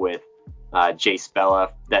 teaming up with Jace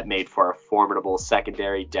Bella, that made for a formidable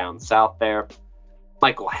secondary down south there.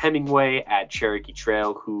 Michael Hemingway at Cherokee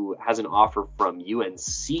Trail, who has an offer from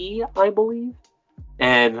UNC, I believe.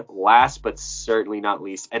 And last but certainly not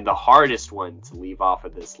least, and the hardest one to leave off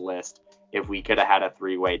of this list, if we could have had a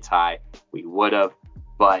 3-way tie, we would have,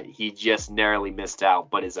 but he just narrowly missed out,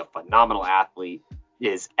 but is a phenomenal athlete,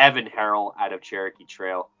 is Evan Harrell out of Cherokee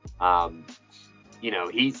Trail.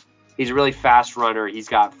 He's a really fast runner. He's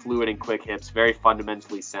got fluid and quick hips, very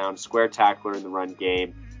fundamentally sound, square tackler in the run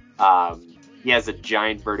game. He has a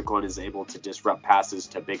giant vertical and is able to disrupt passes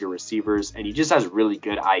to bigger receivers, and he just has really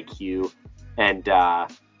good IQ. And,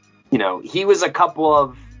 he was a couple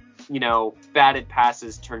of, batted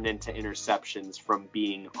passes turned into interceptions from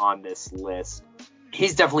being on this list.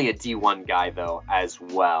 He's definitely a D1 guy, though, as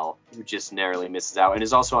well, who just narrowly misses out and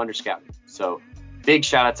is also underscouted. So big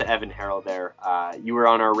shout out to Evan Harrell there. You were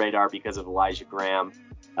on our radar because of Elijah Graham,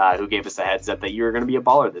 who gave us a heads up that you were going to be a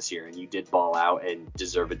baller this year, and you did ball out and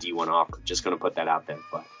deserve a D1 offer. Just going to put that out there.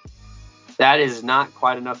 But that is not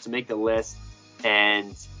quite enough to make the list,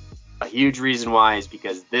 and a huge reason why is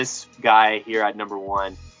because this guy here at number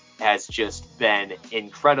 1 has just been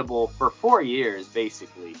incredible for 4 years,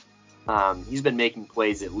 basically. He's been making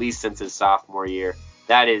plays at least since his sophomore year.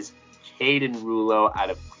 That is Caden Rulo out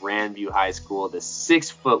of Grandview High School, the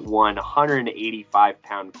 6'1",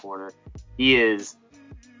 185-pound corner. He is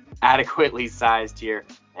adequately sized here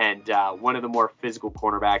and one of the more physical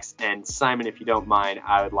cornerbacks. And Simon, if you don't mind,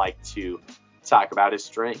 I would like to talk about his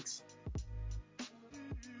strengths.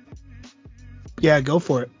 Yeah, go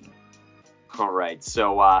for it. All right.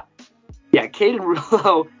 So, yeah, Caden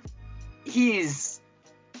Rulo, he's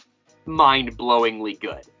mind-blowingly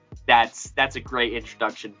good. That's a great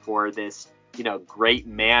introduction for this, great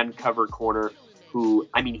man cover corner who,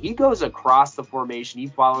 I mean, he goes across the formation. He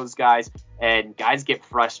follows guys, and guys get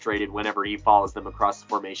frustrated whenever he follows them across the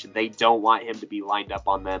formation. They don't want him to be lined up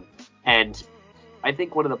on them. And I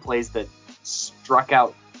think one of the plays that stuck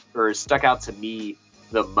out to me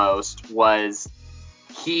the most was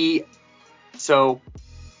he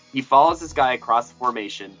follows this guy across the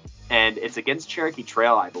formation, and it's against Cherokee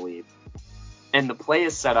Trail, I believe. And the play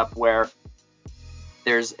is set up where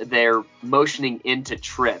they're motioning into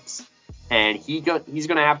trips, and he's going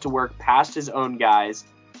to have to work past his own guys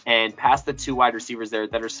and past the two wide receivers there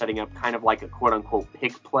that are setting up kind of like a quote unquote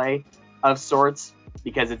pick play of sorts,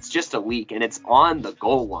 because it's just a leak and it's on the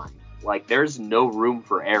goal line. Like, there's no room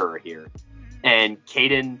for error here. And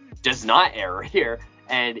Caden does not error here.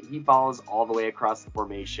 And he follows all the way across the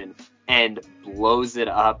formation and blows it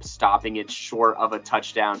up, stopping it short of a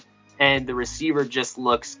touchdown. And the receiver just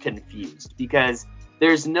looks confused, because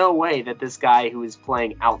there's no way that this guy who is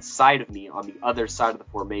playing outside of me on the other side of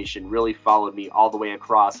the formation really followed me all the way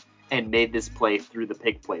across and made this play through the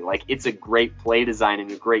pick play. Like, it's a great play design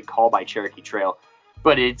and a great call by Cherokee Trail,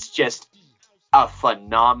 but it's just a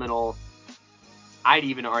phenomenal, I'd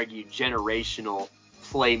even argue generational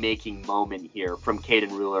playmaking moment here from Caden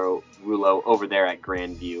Rulo over there at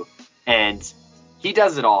Grandview. And he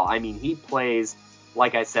does it all. I mean, he plays,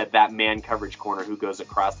 like I said, that man coverage corner who goes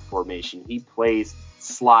across the formation. He plays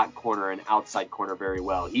slot corner and outside corner very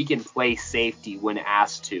well. He can play safety when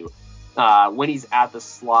asked to. When he's at the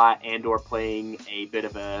slot and or playing a bit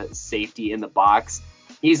of a safety in the box,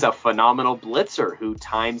 he's a phenomenal blitzer who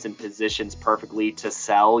times and positions perfectly to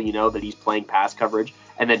sell, that he's playing pass coverage,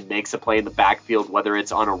 and then makes a play in the backfield, whether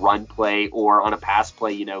it's on a run play or on a pass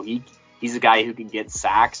play. He's a guy who can get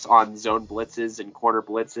sacks on zone blitzes and corner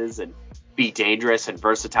blitzes and be dangerous and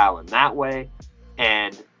versatile in that way.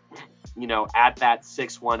 And, at that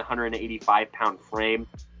 6'1", 185-pound frame,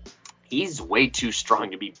 he's way too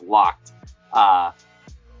strong to be blocked by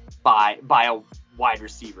a wide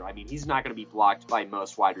receiver. I mean, he's not going to be blocked by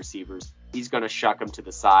most wide receivers. He's going to shuck him to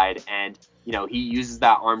the side, and he uses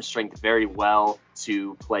that arm strength very well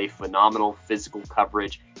to play phenomenal physical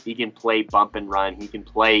coverage. He can play bump and run. He can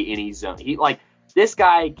play any zone. This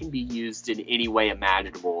guy can be used in any way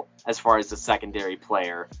imaginable as far as the secondary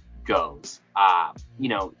player goes.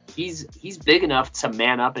 He's big enough to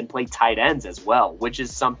man up and play tight ends as well, which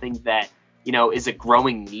is something that is a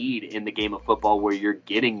growing need in the game of football, where you're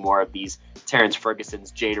getting more of these Terrence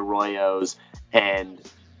Fergusons, Jade Arroyos, and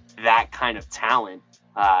that kind of talent,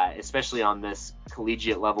 especially on this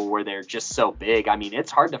collegiate level where they're just so big. I mean,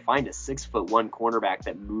 it's hard to find a 6'1" cornerback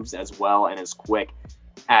that moves as well and as quick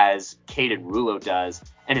as Caden Rulo does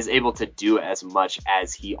and is able to do as much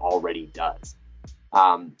as he already does.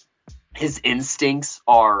 His instincts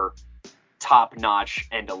are top-notch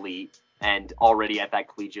and elite, and already at that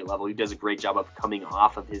collegiate level, he does a great job of coming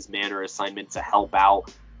off of his manner assignment to help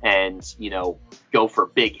out and, go for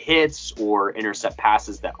big hits or intercept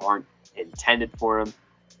passes that aren't intended for him.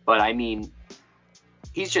 But, I mean,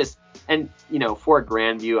 he's just, and, for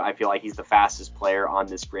Grandview, I feel like he's the fastest player on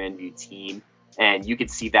this Grandview team. And you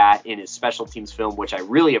could see that in his special teams film, which I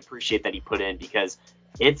really appreciate that he put in, because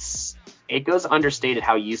it goes understated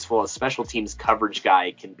how useful a special teams coverage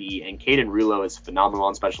guy can be. And Caden Rulo is phenomenal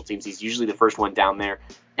on special teams. He's usually the first one down there.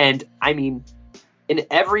 And, I mean, in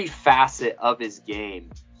every facet of his game,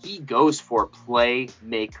 he goes for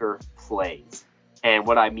playmaker plays. And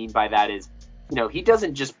what I mean by that is, he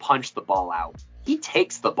doesn't just punch the ball out. He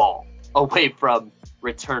takes the ball away from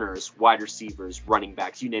returners, wide receivers, running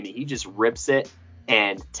backs, you name it. He just rips it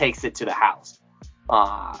and takes it to the house.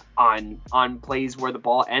 On plays where the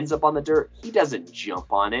ball ends up on the dirt, he doesn't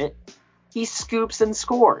jump on it. He scoops and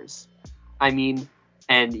scores. I mean,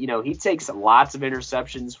 and he takes lots of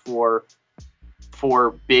interceptions for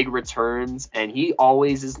big returns, and he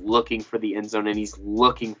always is looking for the end zone, and he's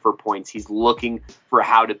looking for points. He's looking for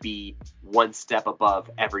how to be one step above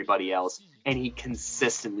everybody else, and he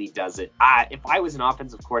consistently does it. If I was an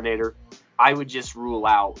offensive coordinator, I would just rule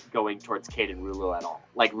out going towards Caden Rulo at all.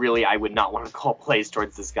 Like, really, I would not want to call plays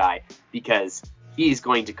towards this guy, because he's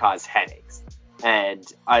going to cause headaches. And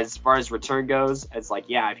as far as return goes, it's like,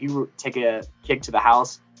 yeah, if you take a kick to the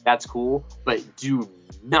house, that's cool, but do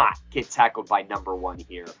not get tackled by number one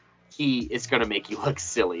here. He is going to make you look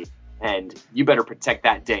silly, and you better protect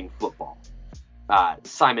that dang football.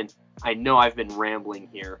 Simon, I know I've been rambling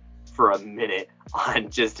here for a minute on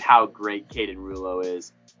just how great Caden Rulo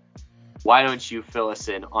is. why don't you fill us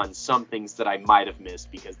in on some things that I might have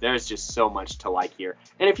missed, because there's just so much to like here.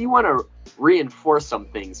 And if you want to reinforce some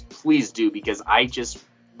things, please do, because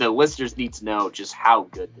the listeners need to know just how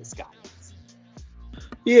good this guy is.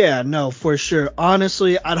 Yeah, no, for sure.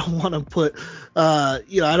 Honestly, I don't want to I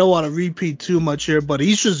don't want to repeat too much here, but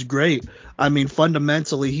he's just great. I mean,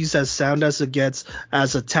 fundamentally, he's as sound as it gets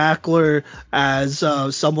as a tackler, as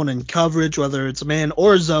someone in coverage, whether it's man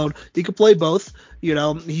or zone. He can play both.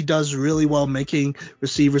 He does really well making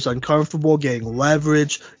receivers uncomfortable, getting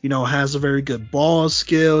leverage, has a very good ball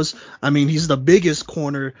skills. I mean, he's the biggest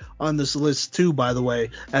corner on this list too, by the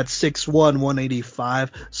way, at 6'1",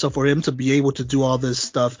 185. So for him to be able to do all this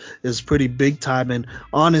stuff is pretty big time. And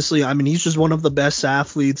honestly, I mean, he's just one of the best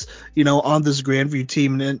athletes, on this Grandview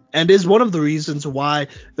team, and is one of the reasons why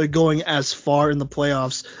they're going as far in the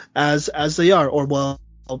playoffs as they are. Or, well,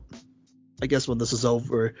 I guess when this is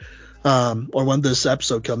over, or when this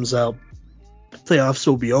episode comes out, playoffs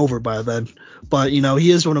will be over by then. But,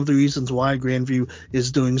 he is one of the reasons why Grandview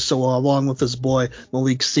is doing so well, along with his boy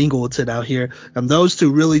Malik Singleton out here. And those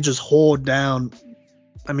two really just hold down,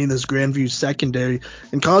 this Grandview secondary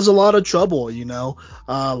and cause a lot of trouble,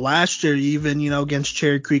 last year, even, against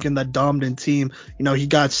Cherry Creek and that dominant team, he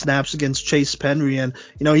got snaps against Chase Penry, and,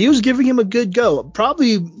 he was giving him a good go,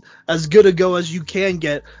 probably as good a go as you can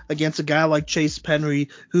get against a guy like Chase Penry,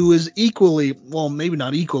 who is equally, well, maybe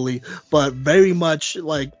not equally, but very much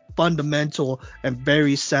like fundamental and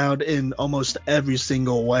very sound in almost every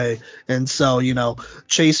single way. And so,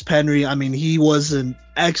 Chase Penry, I mean, he was an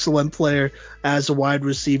excellent player as a wide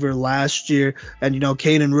receiver last year. And,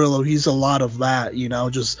 Caden Rillo, he's a lot of that,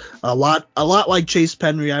 just a lot like Chase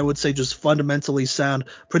Penry, I would say, just fundamentally sound,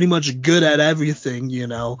 pretty much good at everything,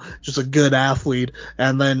 just a good athlete.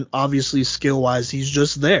 And then obviously skill wise, he's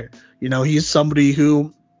just there. He's somebody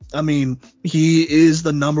who, he is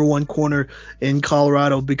the number one corner in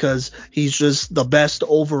Colorado because he's just the best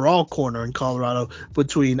overall corner in Colorado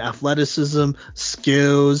between athleticism,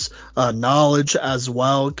 skills, knowledge as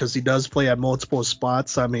well, because he does play at multiple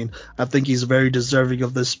spots. I think he's very deserving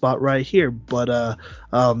of this spot right here. But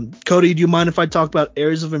Cody, do you mind if I talk about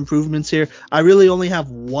areas of improvements here? I really only have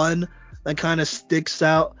one that kind of sticks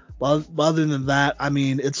out. But other than that,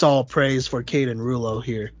 it's all praise for Caden Rillo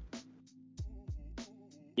here.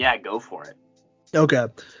 Yeah, go for it. Okay.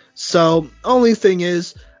 So, only thing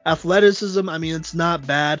is, athleticism, it's not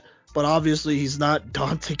bad, but obviously he's not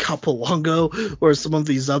Dante Capolongo or some of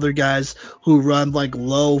these other guys who run like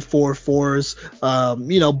low 4.4s,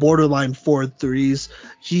 borderline 4.3s.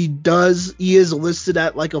 He is listed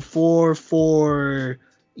at like a 4.4,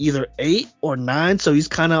 either 8 or 9, so he's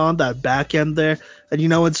kind of on that back end there. And,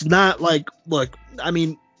 it's not like, look,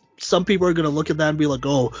 some people are going to look at that and be like,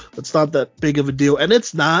 oh, it's not that big of a deal. And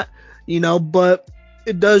it's not, but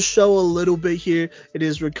it does show a little bit here. It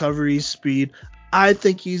is recovery speed. I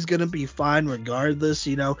think he's going to be fine regardless.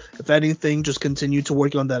 If anything, just continue to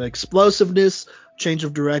work on that explosiveness, change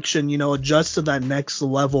of direction, adjust to that next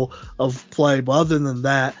level of play. But other than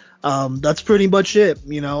that, that's pretty much it.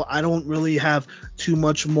 I don't really have too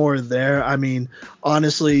much more there.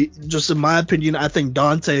 Honestly, just in my opinion, I think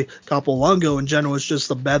Dante Capolongo in general is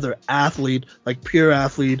just a better athlete, like pure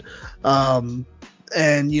athlete. And,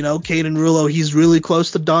 Caden Rillo, he's really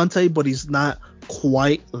close to Dante, but he's not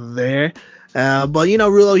quite there. But,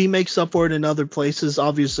 Rillo, he makes up for it in other places.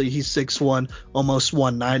 Obviously, he's 6'1", almost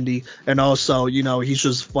 190. And also, he's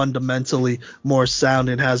just fundamentally more sound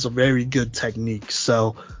and has a very good technique.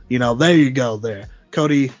 So, there you go there.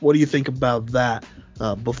 Cody, what do you think about that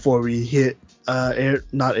before we hit,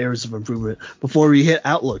 not areas of improvement, before we hit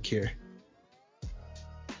outlook here?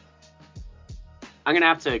 I'm going to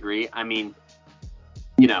have to agree.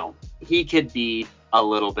 He could be a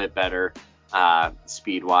little bit better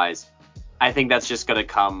speed-wise. I think that's just going to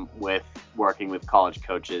come with working with college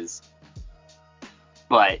coaches.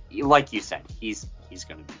 But like you said, he's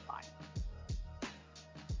going to be fine.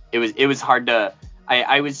 It was hard to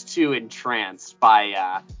I was too entranced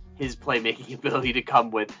by his playmaking ability to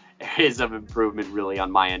come with areas of improvement really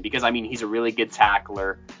on my end, because he's a really good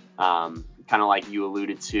tackler, kind of like you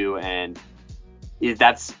alluded to, and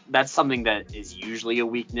that's something that is usually a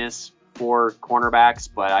weakness for cornerbacks.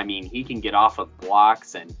 But he can get off of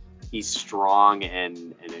blocks, and he's strong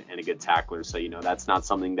and a good tackler. So, that's not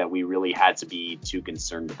something that we really had to be too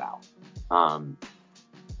concerned about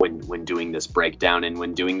when doing this breakdown and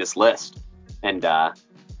when doing this list. And,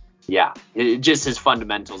 just his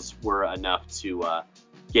fundamentals were enough to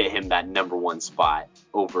get him that number one spot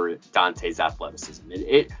over Dante's athleticism.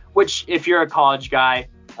 Which, if you're a college guy,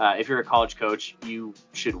 if you're a college coach, you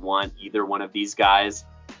should want either one of these guys.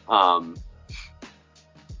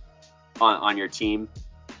 on your team.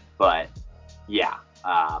 But yeah,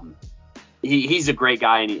 he's a great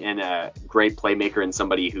guy and a great playmaker and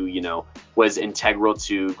somebody who, was integral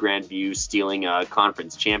to Grandview stealing a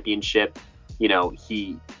conference championship.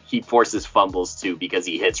 He forces fumbles too because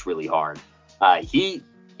he hits really hard. He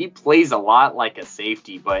plays a lot like a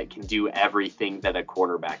safety, but can do everything that a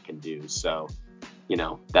cornerback can do. So,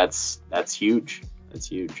 that's huge. That's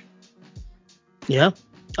huge. Yeah.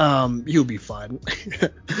 He'll be fine.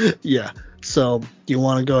 Yeah. So, do you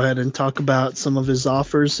want to go ahead and talk about some of his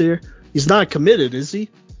offers here? He's not committed, is he?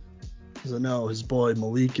 Because I know his boy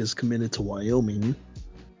Malik is committed to Wyoming.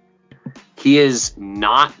 He is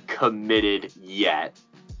not committed yet.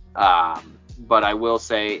 But I will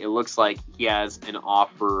say it looks like he has an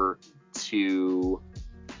offer to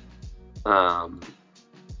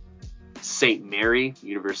St. Mary,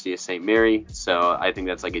 University of St. Mary. So I think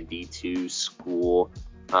that's like a D2 school.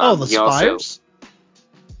 The Spires?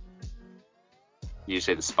 You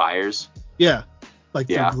say the Spires? Yeah. Like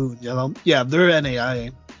they're blue and yellow. Yeah, they're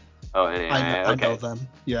NAIA. Oh, NAIA. I know them.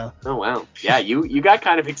 Yeah. Oh, wow. Yeah, you got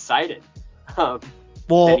kind of excited.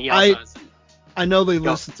 Well, I know they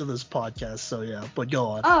listen to this podcast, so yeah, but go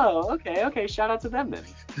on. Oh, okay. Shout out to them then.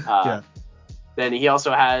 Yeah. Then he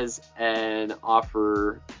also has an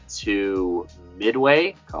offer to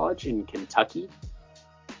Midway College in Kentucky.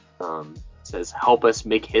 Says, help us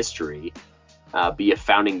make history. Be a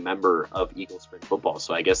founding member of Eagle Spring football.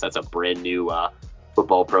 So I guess that's a brand new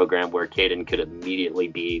football program where Caden could immediately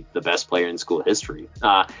be the best player in school history.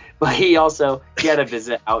 But he had a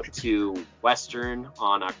visit out to Western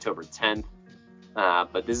on October 10th.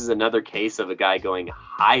 But this is another case of a guy going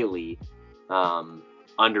highly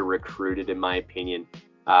under recruited, in my opinion.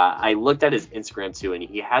 I looked at his Instagram too, and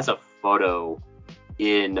he has a photo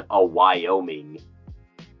in a Wyoming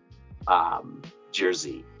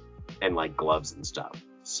jersey and like gloves and stuff.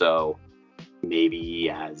 So maybe he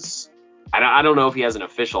has, I don't know if he has an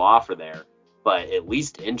official offer there, but at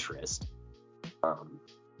least interest. So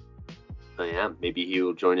yeah, maybe he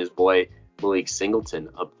will join his boy Malik Singleton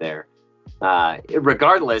up there.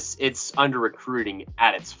 Regardless, it's under recruiting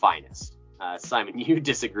at its finest. Simon, you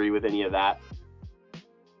disagree with any of that?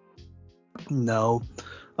 No.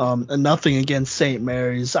 And nothing against St.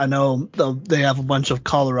 Mary's. I know they have a bunch of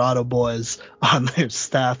Colorado boys on their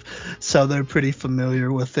staff, so they're pretty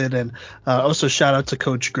familiar with it. And also shout out to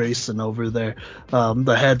Coach Grayson over there,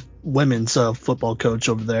 the head women's football coach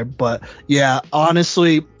over there. But yeah,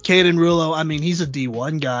 honestly, Caden Rulo, I mean, he's a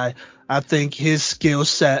D1 guy. I think his skill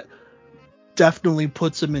set definitely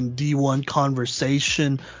puts him in D1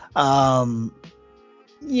 conversation.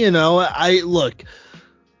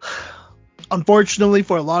 Unfortunately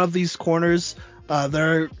for a lot of these corners,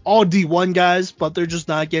 they're all D1 guys, but they're just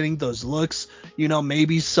not getting those looks.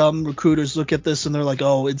 Maybe some recruiters look at this and they're like,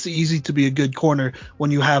 oh, it's easy to be a good corner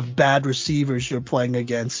when you have bad receivers you're playing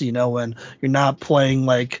against, and you're not playing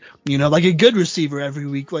like a good receiver every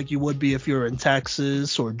week like you would be if you're in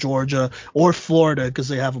Texas or Georgia or Florida, because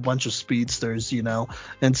they have a bunch of speedsters,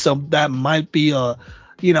 and so that might be a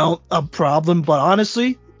problem. But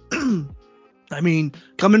honestly, I mean,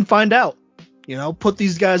 come and find out. Put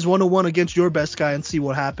these guys 1-on-1 against your best guy and see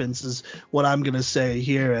what happens is what I'm going to say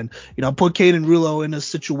here. And, put Caden Rulo in a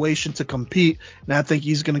situation to compete. And I think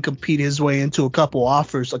he's going to compete his way into a couple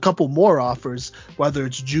more offers, whether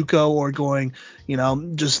it's JUCO or going,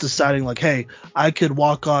 just deciding like, hey, I could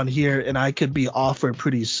walk on here and I could be offered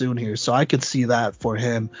pretty soon here. So I could see that for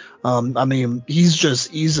him. I mean,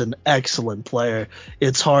 he's an excellent player.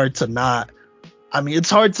 It's hard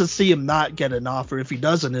to see him not get an offer. If he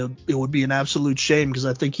doesn't, it would be an absolute shame, because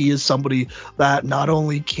I think he is somebody that not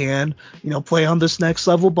only can, play on this next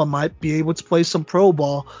level, but might be able to play some pro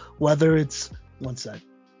ball, whether it's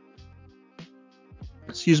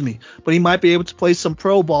but he might be able to play some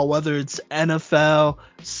pro ball, whether it's NFL,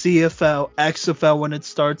 CFL, XFL when it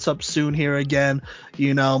starts up soon here again,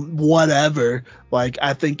 whatever. Like,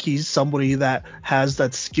 I think he's somebody that has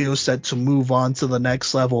that skill set to move on to the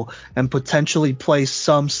next level and potentially play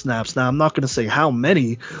some snaps. Now, I'm not going to say how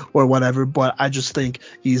many or whatever, but I just think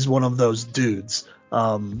he's one of those dudes.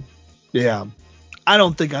 Yeah, I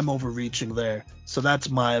don't think I'm overreaching there. So that's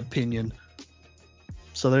my opinion.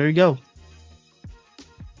 So there you go.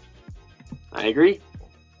 I agree.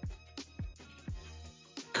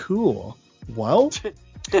 Cool. Well,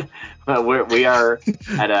 we are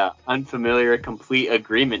at a unfamiliar complete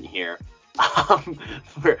agreement here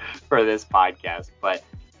for this podcast. But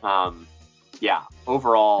yeah,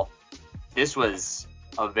 overall, this was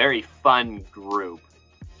a very fun group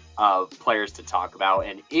of players to talk about.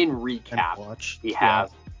 And in recap, we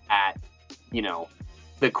have at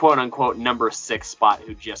the quote-unquote number 6 spot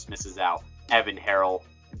who just misses out, Evan Harrell,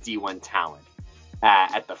 D1 talent.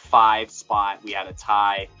 At the 5 spot, we had a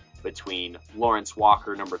tie between Lawrence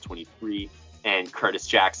Walker, number 23, and Curtis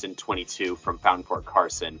Jackson, 22, from Fountain Fort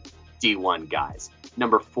Carson, D1 guys.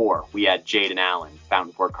 Number 4, we had Jaden Allen,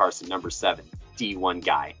 Fountain Fort Carson, number 7, D1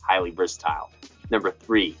 guy, highly versatile. Number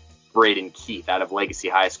 3, Braden Keith out of Legacy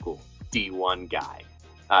High School, D1 guy.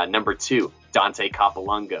 Number 2, Dante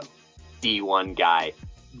Capolungo, D1 guy,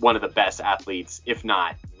 one of the best athletes, if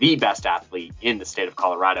not the best athlete in the state of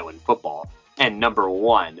Colorado in football. And number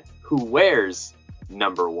 1, who wears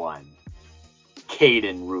number 1,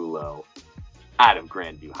 Caden Rulo out of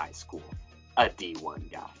Grandview High School, a D1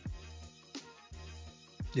 guy.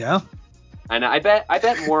 Yeah. And I bet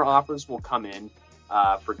more offers will come in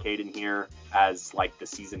for Caden here as like the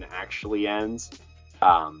season actually ends.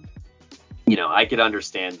 I could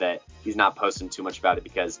understand that he's not posting too much about it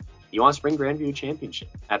because he wants to bring Grandview a championship.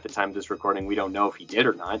 At the time of this recording, we don't know if he did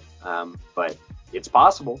or not, but it's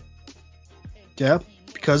possible. Yeah,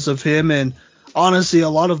 because of him, and honestly, a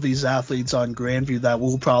lot of these athletes on Grandview that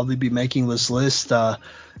will probably be making this list,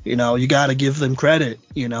 you got to give them credit,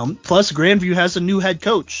 Plus, Grandview has a new head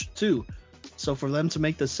coach, too. So for them to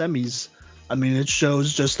make the semis, I mean, it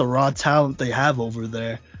shows just the raw talent they have over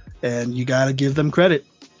there, and you got to give them credit.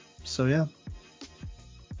 So, yeah.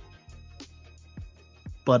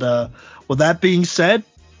 But with that being said,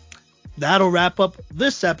 that'll wrap up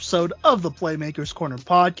this episode of the Playmakers Corner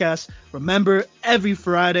podcast. Remember, every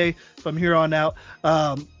Friday from here on out,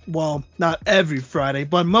 well, not every Friday,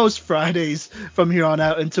 but most Fridays from here on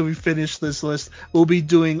out until we finish this list, we'll be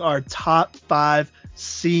doing our top 5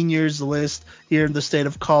 seniors list here in the state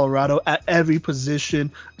of Colorado at every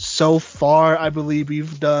position. So far, I believe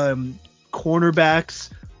we've done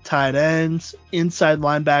cornerbacks, tight ends, inside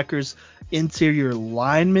linebackers, interior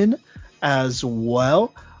linemen as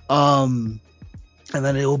well. And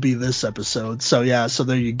then it will be this episode. So yeah, so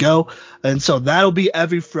there you go. And so that'll be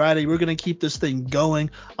every Friday. We're going to keep this thing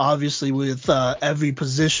going, obviously, with every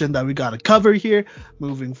position that we got to cover here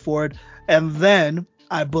moving forward. And then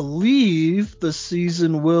I believe the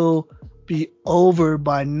season will be over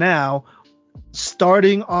by now.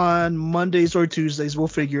 Starting on Mondays or Tuesdays, we'll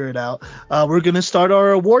figure it out. We're going to start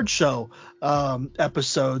our award show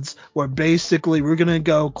episodes where basically we're going to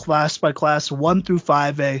go class by class 1 through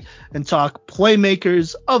 5A and talk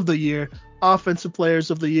playmakers of the year, offensive players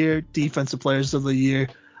of the year, defensive players of the year,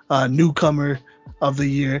 newcomer of the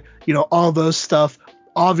year, all those stuff.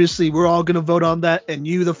 Obviously, we're all going to vote on that, and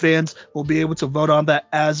you, the fans, will be able to vote on that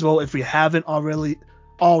as well. If we haven't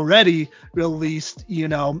already released,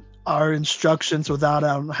 our instructions without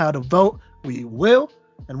how to vote, we will,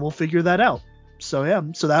 and we'll figure that out. So yeah,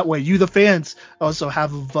 so that way you, the fans, also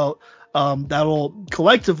have a vote that will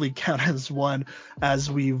collectively count as one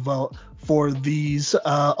as we vote for these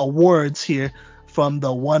awards here from the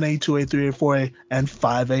 1A, 2A, 3A, 4A, and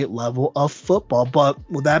 5A level of football. But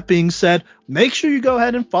with that being said, make sure you go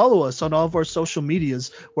ahead and follow us on all of our social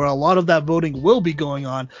medias where a lot of that voting will be going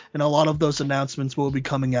on and a lot of those announcements will be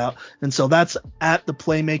coming out. And so that's at the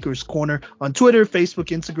Playmakers Corner on Twitter, Facebook,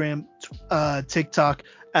 Instagram, TikTok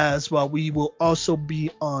as well. We will also be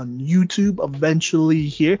on YouTube eventually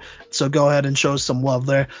here, so go ahead and show some love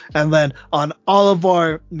there. And then on all of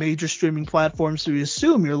our major streaming platforms, we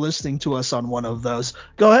assume you're listening to us on one of those,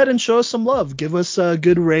 go ahead and show us some love, give us a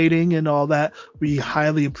good rating and all that. We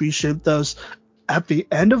highly appreciate those. At the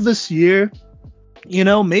end of this year,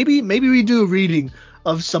 maybe we do a reading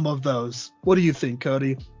of some of those. What do you think,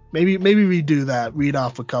 Cody? Maybe we do that, read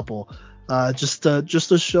off a couple, just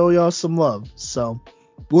to show y'all some love. So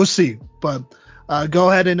we'll see, but go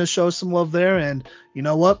ahead and show some love there. And you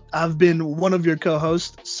know what? I've been one of your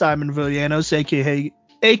co-hosts, Simon Villanos,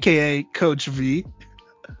 aka Coach V.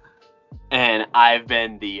 And I've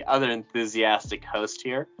been the other enthusiastic host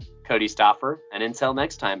here, Cody Stoffer. And until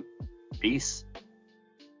next time, peace.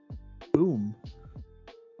 Boom.